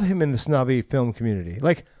love him in the snobby film community.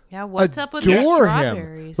 Like, what's up with the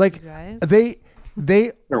strawberries, like you guys?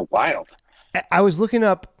 they're wild. I was looking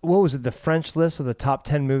up, what was it, the French list of the top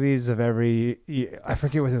 10 movies of every year. I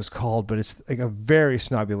forget what it was called, but it's like a very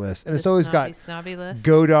snobby list. And it's always got snobby list.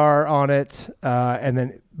 Godard on it.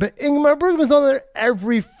 But Ingmar Bergman's on there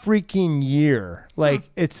every freaking year. Like,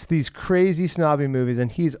 it's these crazy snobby movies,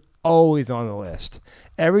 and he's always on the list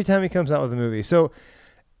every time he comes out with a movie. So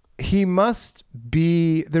there must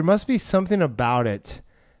be something about it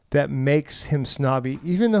that makes him snobby,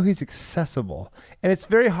 even though he's accessible. And it's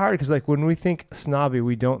very hard because, like, when we think snobby,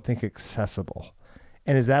 we don't think accessible.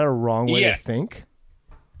 And is that a wrong way to think?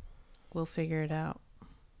 We'll figure it out.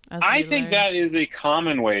 I think that is a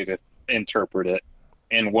common way to interpret it.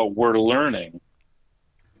 And what we're learning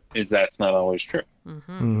is that's not always true.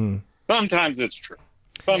 Sometimes it's true.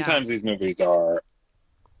 Sometimes these movies are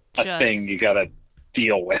a thing you got to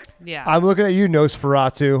deal with. Yeah. I'm looking at you,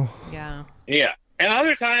 Nosferatu. Yeah. Yeah. And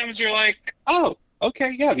other times you're like, oh,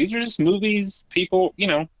 okay, yeah, these are just movies, people,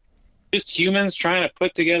 just humans trying to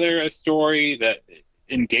put together a story that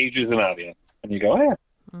engages an audience. And you go,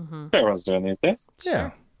 everyone's doing these days.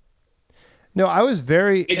 Yeah. No, I was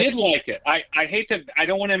very... I did like it. I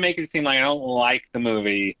don't want to make it seem like I don't like the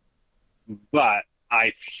movie, but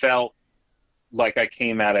I felt like I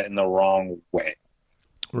came at it in the wrong way.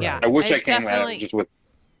 Right. Yeah. I wish I came at it just with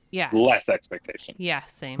less expectation. Yeah,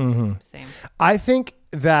 same. Same. I think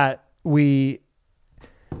that because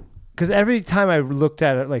every time I looked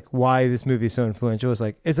at it, like why this movie is so influential,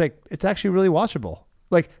 it's actually really watchable.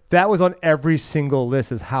 Like that was on every single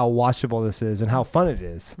list, is how watchable this is and how fun it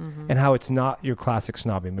is, and how it's not your classic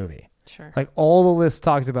snobby movie. Sure. Like all the lists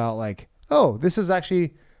talked about, like, oh, this is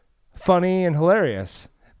actually funny and hilarious.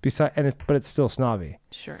 But it's still snobby.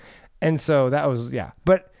 Sure. And so that was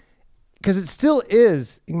but. Because it still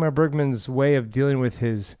is Ingmar Bergman's way of dealing with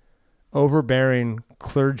his overbearing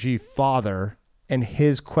clergy father and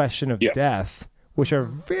his question of death, which are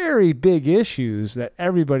very big issues that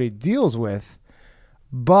everybody deals with.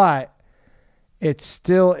 But it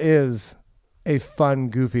still is a fun,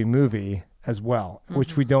 goofy movie as well,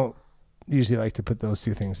 which we don't usually like to put those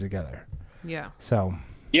two things together. Yeah. So.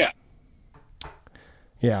 Yeah.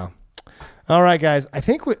 Yeah. All right, guys. I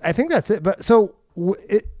think that's it. But so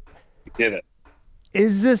did it.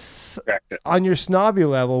 Is this on your snobby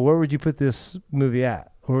level? Where would you put this movie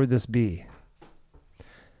at? Where would this be?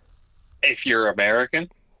 If you're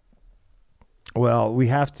American? Well, we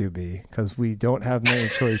have to be because we don't have many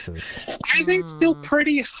choices. I think still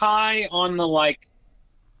pretty high on the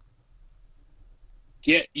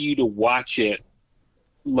get you to watch it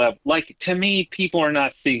level. Like, to me, people are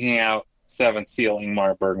not seeking out Seventh Seal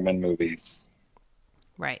Ingmar Bergman movies.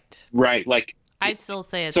 Right. Right. Like, I'd still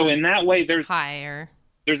say it's so in that way there's higher.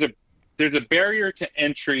 There's a barrier to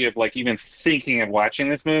entry of like even thinking of watching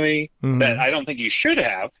this movie that I don't think you should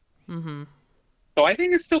have. So I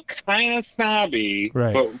think it's still kind of snobby,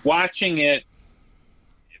 but watching it,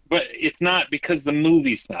 but it's not because the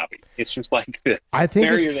movie's snobby. It's just like the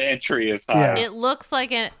barrier to entry is high. It looks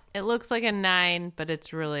like a 9, but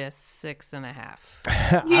it's really a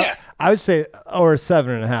 6.5. Yeah, I would say, or a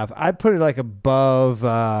 7.5. I'd put it like above.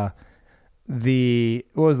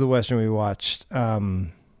 What was the Western we watched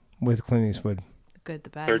with Clint Eastwood? Good, the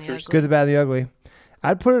Bad, and the Ugly. Good, the Bad, and the Ugly.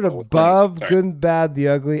 I'd put it above Good, Bad, the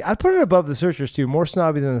Ugly. I'd put it above The Searchers too, more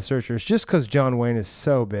snobby than The Searchers, just because John Wayne is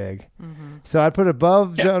so big. So I'd put it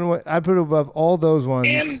above John Wayne. I'd put it above all those ones.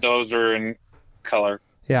 And those are in color.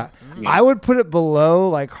 Yeah. I would put it below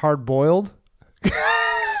like Hard Boiled.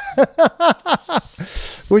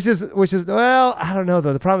 Which is well, I don't know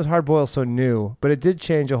though. The problem is Hard Boiled is so new, but it did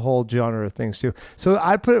change a whole genre of things too. So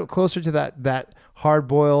I'd put it closer to that Hard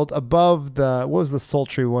Boiled, above what was the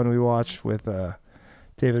sultry one we watched with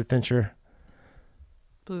David Fincher?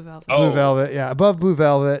 Blue Velvet. Blue Velvet, yeah, above Blue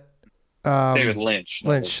Velvet. David Lynch.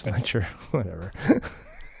 Lyncher, whatever.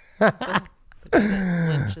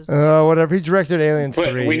 Lynch whatever. He directed Aliens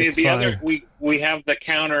 3. We need the other. We have the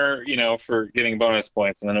counter, for getting bonus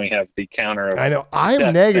points, and then we have the counter. Of I know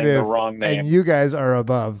I'm negative, the wrong name. and you guys are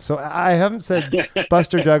above. So I haven't said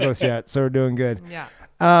Buster Douglas yet, so we're doing good. Yeah.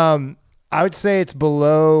 I would say it's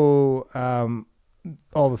below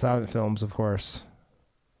all the silent films, of course.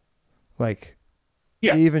 Like,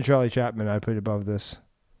 even Charlie Chaplin, I'd put above this.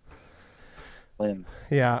 Lynn.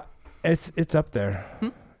 Yeah, it's up there.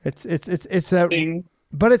 It's a,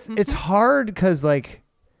 but it's hard because like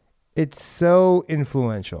it's so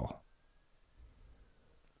influential.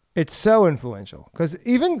 It's so influential because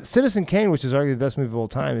even Citizen Kane, which is arguably the best movie of all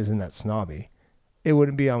time, isn't that snobby. It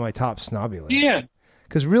wouldn't be on my top snobby list. Yeah.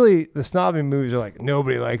 Because really, the snobby movies are like,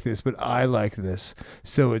 nobody liked this, but I like this,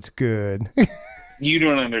 so it's good. You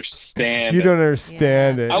don't understand. You don't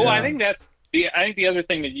understand it. Oh, yeah. I think I think the other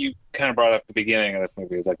thing that you kind of brought up at the beginning of this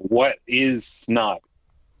movie is like, what is snob?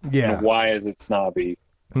 Yeah. And why is it snobby?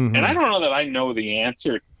 Mm-hmm. And I don't know that I know the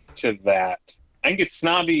answer to that. I think it's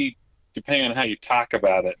snobby depending on how you talk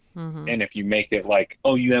about it, and if you make it like,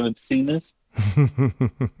 oh, you haven't seen this.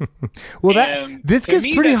 Well, and this gets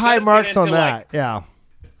pretty high marks on that. Yeah.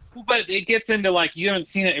 But it gets into like, you haven't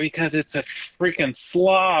seen it because it's a freaking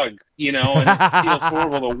slog, you know, and it feels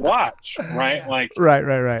horrible to watch, right? Like,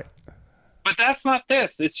 right. But that's not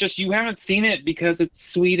this. It's just you haven't seen it because it's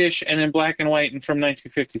Swedish and in black and white and from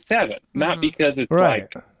 1957, not because it's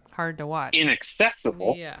like hard to watch,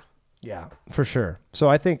 inaccessible. Yeah, for sure. So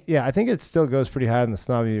I think it still goes pretty high on the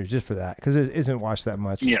snobby just for that, because it isn't watched that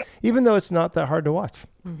much. Yeah. Even though it's not that hard to watch.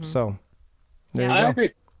 So there you go. I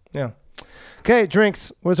agree. Yeah. Okay,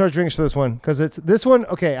 drinks. What's our drinks for this one? Because it's this one.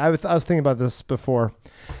 Okay, I was thinking about this before,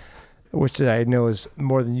 which I know is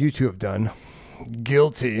more than you two have done.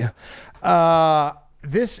 Guilty.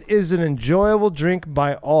 This is an enjoyable drink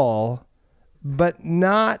by all, but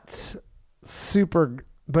not super.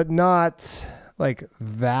 But not like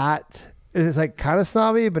that. It's like kind of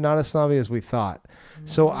snobby, but not as snobby as we thought.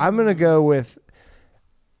 So I'm gonna go with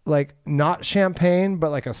like not champagne,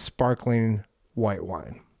 but like a sparkling white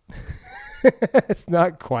wine. It's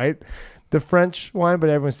not quite the French wine, but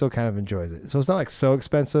everyone still kind of enjoys it. So it's not like so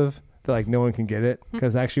expensive that like no one can get it,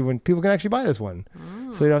 because actually when people can actually buy this one,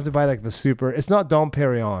 so you don't have to buy like the super. It's not Dom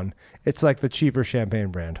Perignon. It's like the cheaper champagne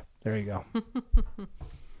brand. There you go.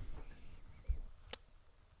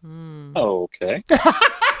 Okay.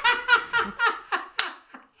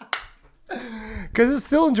 Because it's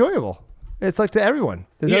still enjoyable. It's like to everyone.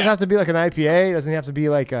 It doesn't have to be like an IPA. It doesn't have to be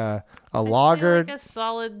like a lager. Like a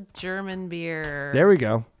solid German beer. There we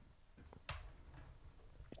go.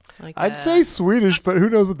 Like I'd say Swedish, but who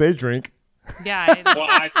knows what they drink? Yeah. So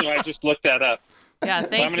I just looked that up. Yeah,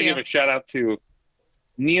 thank so I'm going to you. give a shout out to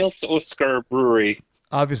Niels Oskar Brewery.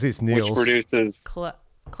 Obviously, it's Niels. Which produces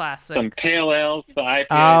classic. some pale ales, the IPAs.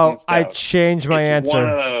 Oh, I changed my it's answer. One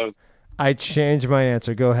of those. I changed my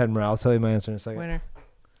answer. Go ahead, Mariah. I'll tell you my answer in a second. Winner.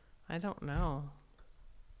 I don't know.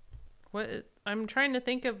 What? I'm trying to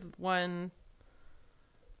think of one.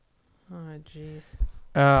 Oh, jeez.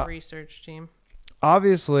 Research team.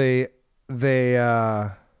 Obviously,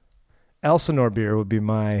 Elsinore beer would be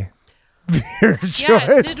my beer of choice.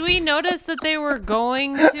 Yeah, did we notice that they were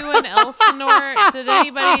going to an Elsinore? Did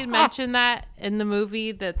anybody mention that in the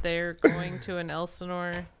movie, that they're going to an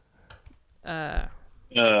Elsinore?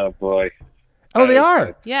 Oh, boy. Oh, they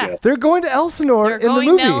are? Yeah. They're going to Elsinore in the movie.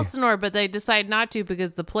 They're going to Elsinore, but they decide not to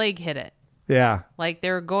because the plague hit it. Yeah. Like, they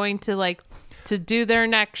were going to, to do their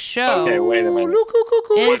next show. Okay, wait a minute.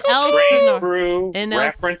 In Elsinore. Brew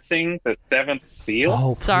referencing the Seventh Seal?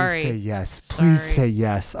 Oh, please say yes. Please say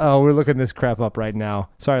yes. Oh, we're looking this crap up right now.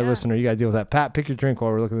 Sorry, listener. You got to deal with that. Pat, pick your drink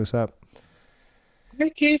while we're looking this up. I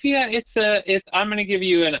gave you, I'm going to give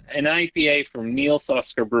you an IPA from Niels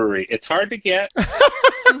Oskar Brewery. It's hard to get,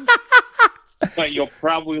 but you'll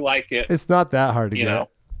probably like it. It's not that hard to get. Know.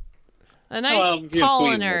 A nice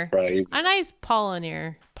polliner. A nice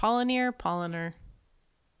polliner. Polliner.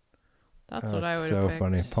 That's what I would have picked. So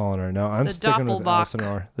funny. Polliner. No, I'm the sticking with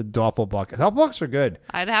Elsinore. The Doppelbock. Doppelbocks are good.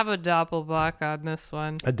 I'd have a Doppelbock on this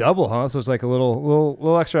one. A double, huh? So it's like a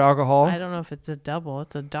little extra alcohol. I don't know if it's a double.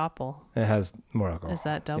 It's a doppel. It has more alcohol. Is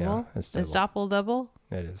that double? Yeah, it's double. Is doppel double?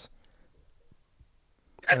 It is.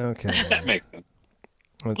 Okay. That makes sense.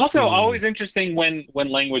 Always interesting when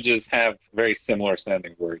languages have very similar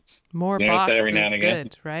sounding words. More you box every now is and again,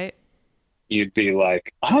 good, right? You'd be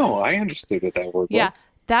like, oh, I understood what that word was. Yeah,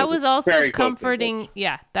 that was also very comforting.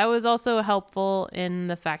 Yeah, that was also helpful in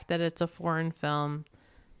the fact that it's a foreign film,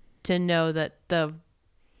 to know that the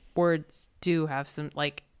words do have some,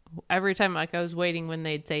 every time I was waiting when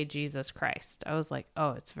they'd say Jesus Christ, I was like,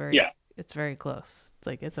 oh, it's very close. It's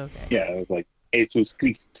like, it's okay. Yeah, it was like Jesus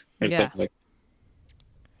Christ or something like.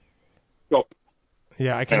 Oh.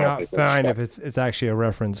 Yeah, I cannot find if it's actually a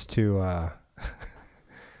reference to.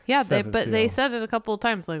 Yeah, they said it a couple of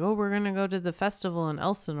times, like, oh, we're gonna go to the festival in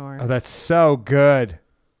Elsinore. Oh, that's so good.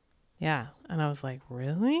 Yeah, and I was like,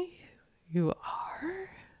 really? You are?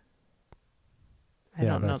 I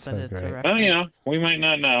don't know that it's a reference. Well, we might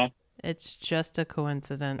not know. It's just a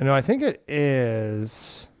coincidence. No, I think it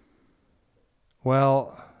is.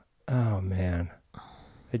 Well, oh man,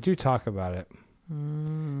 they do talk about it,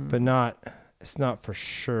 but not. It's not for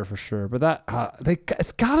sure. But that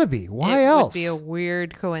it's gotta be. Why else? It would be a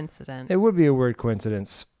weird coincidence. It would be a weird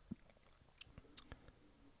coincidence.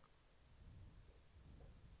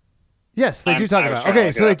 Yes, they do talk about it.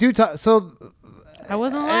 Okay, so they do talk. So I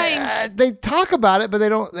wasn't lying. They talk about it, but they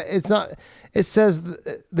don't. It's not. It says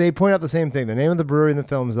they point out the same thing. The name of the brewery in the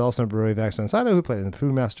film is the Elsinore Brewery of Axel Sato, who played in the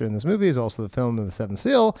brewmaster in this movie, is also the film of the Seventh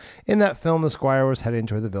Seal. In that film, the squire was heading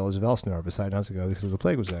toward the village of Elsinore beside months ago because the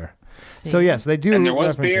plague was there. So yes, they do. And there was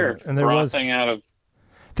reference beer. it. And there was out of.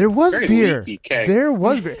 There was very beer. leaky kegs. There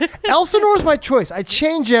was beer. Elsinore's my choice. I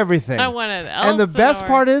change everything. I wanted Elsinore. And the best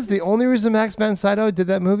part is the only reason Max von Sydow did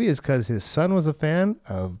that movie is because his son was a fan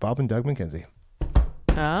of Bob and Doug McKenzie.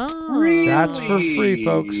 Oh, Really? That's for free,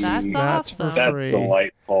 folks. That's awesome. For That's free.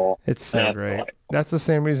 delightful. It's so That's great. delightful. That's the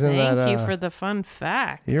same reason Thank you for the fun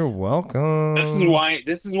fact. You're welcome.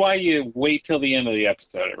 This is why you wait till the end of the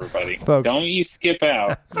episode, everybody. Folks. Don't you skip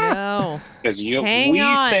out. No. Because Hang we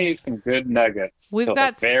on. save some good nuggets till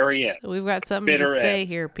the very end. We've got something Bitter to say end.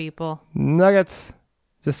 here, people. Nuggets.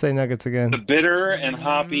 Just say nuggets again. The bitter and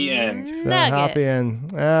hoppy end. The happy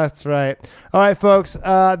end. That's right. All right, folks.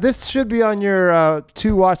 This should be on your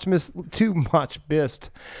to watch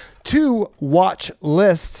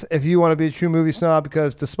list if you want to be a true movie snob.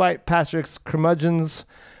 Because despite Patrick's curmudgeons,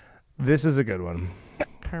 this is a good one.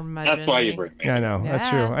 That's why you bring me. I know. That's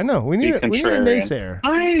Yeah. true. I know. We need a naysayer.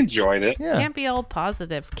 I enjoyed it. Yeah. Can't be all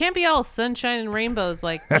positive. Can't be all sunshine and rainbows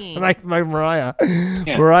like me. like Mariah.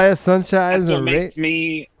 Yeah. Mariah Sunshine That's what and makes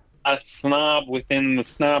me a snob within the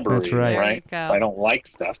snobbery. That's right. There you Right? go. I don't like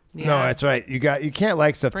stuff. Yeah. No, that's right. You can't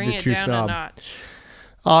like stuff Bring to be a it true down snob. a notch.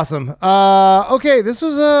 Awesome. Okay, this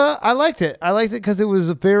was I liked it. I liked it because it was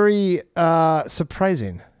very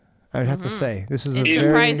surprising. I would have to say this is a It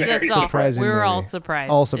very surprised us all. surprising We were all movie. surprised.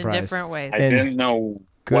 All surprised. In different ways. I And didn't know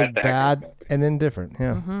Good, what the heck bad, was gonna and indifferent.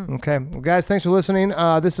 Yeah. Okay. Well, guys, thanks for listening.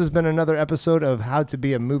 This has been another episode of How to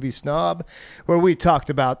Be a Movie Snob, where we talked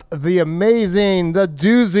about the amazing, the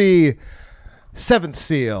doozy Seventh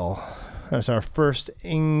Seal. That's our first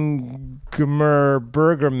Ingmar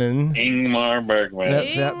Bergman. Ingmar Bergman.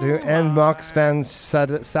 That's that too. And Max van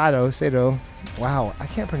Sydow. Wow, I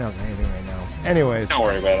can't pronounce anything right now. Anyways, Don't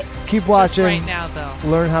worry about it. keep Just watching. right now, though.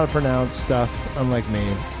 Learn how to pronounce stuff, unlike me.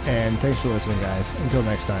 And thanks for listening, guys. Until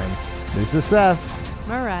next time, this is Seth.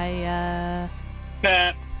 Mariah.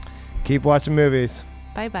 Pat. Keep watching movies.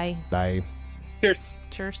 Bye-bye. Bye. Cheers.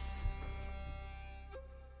 Cheers.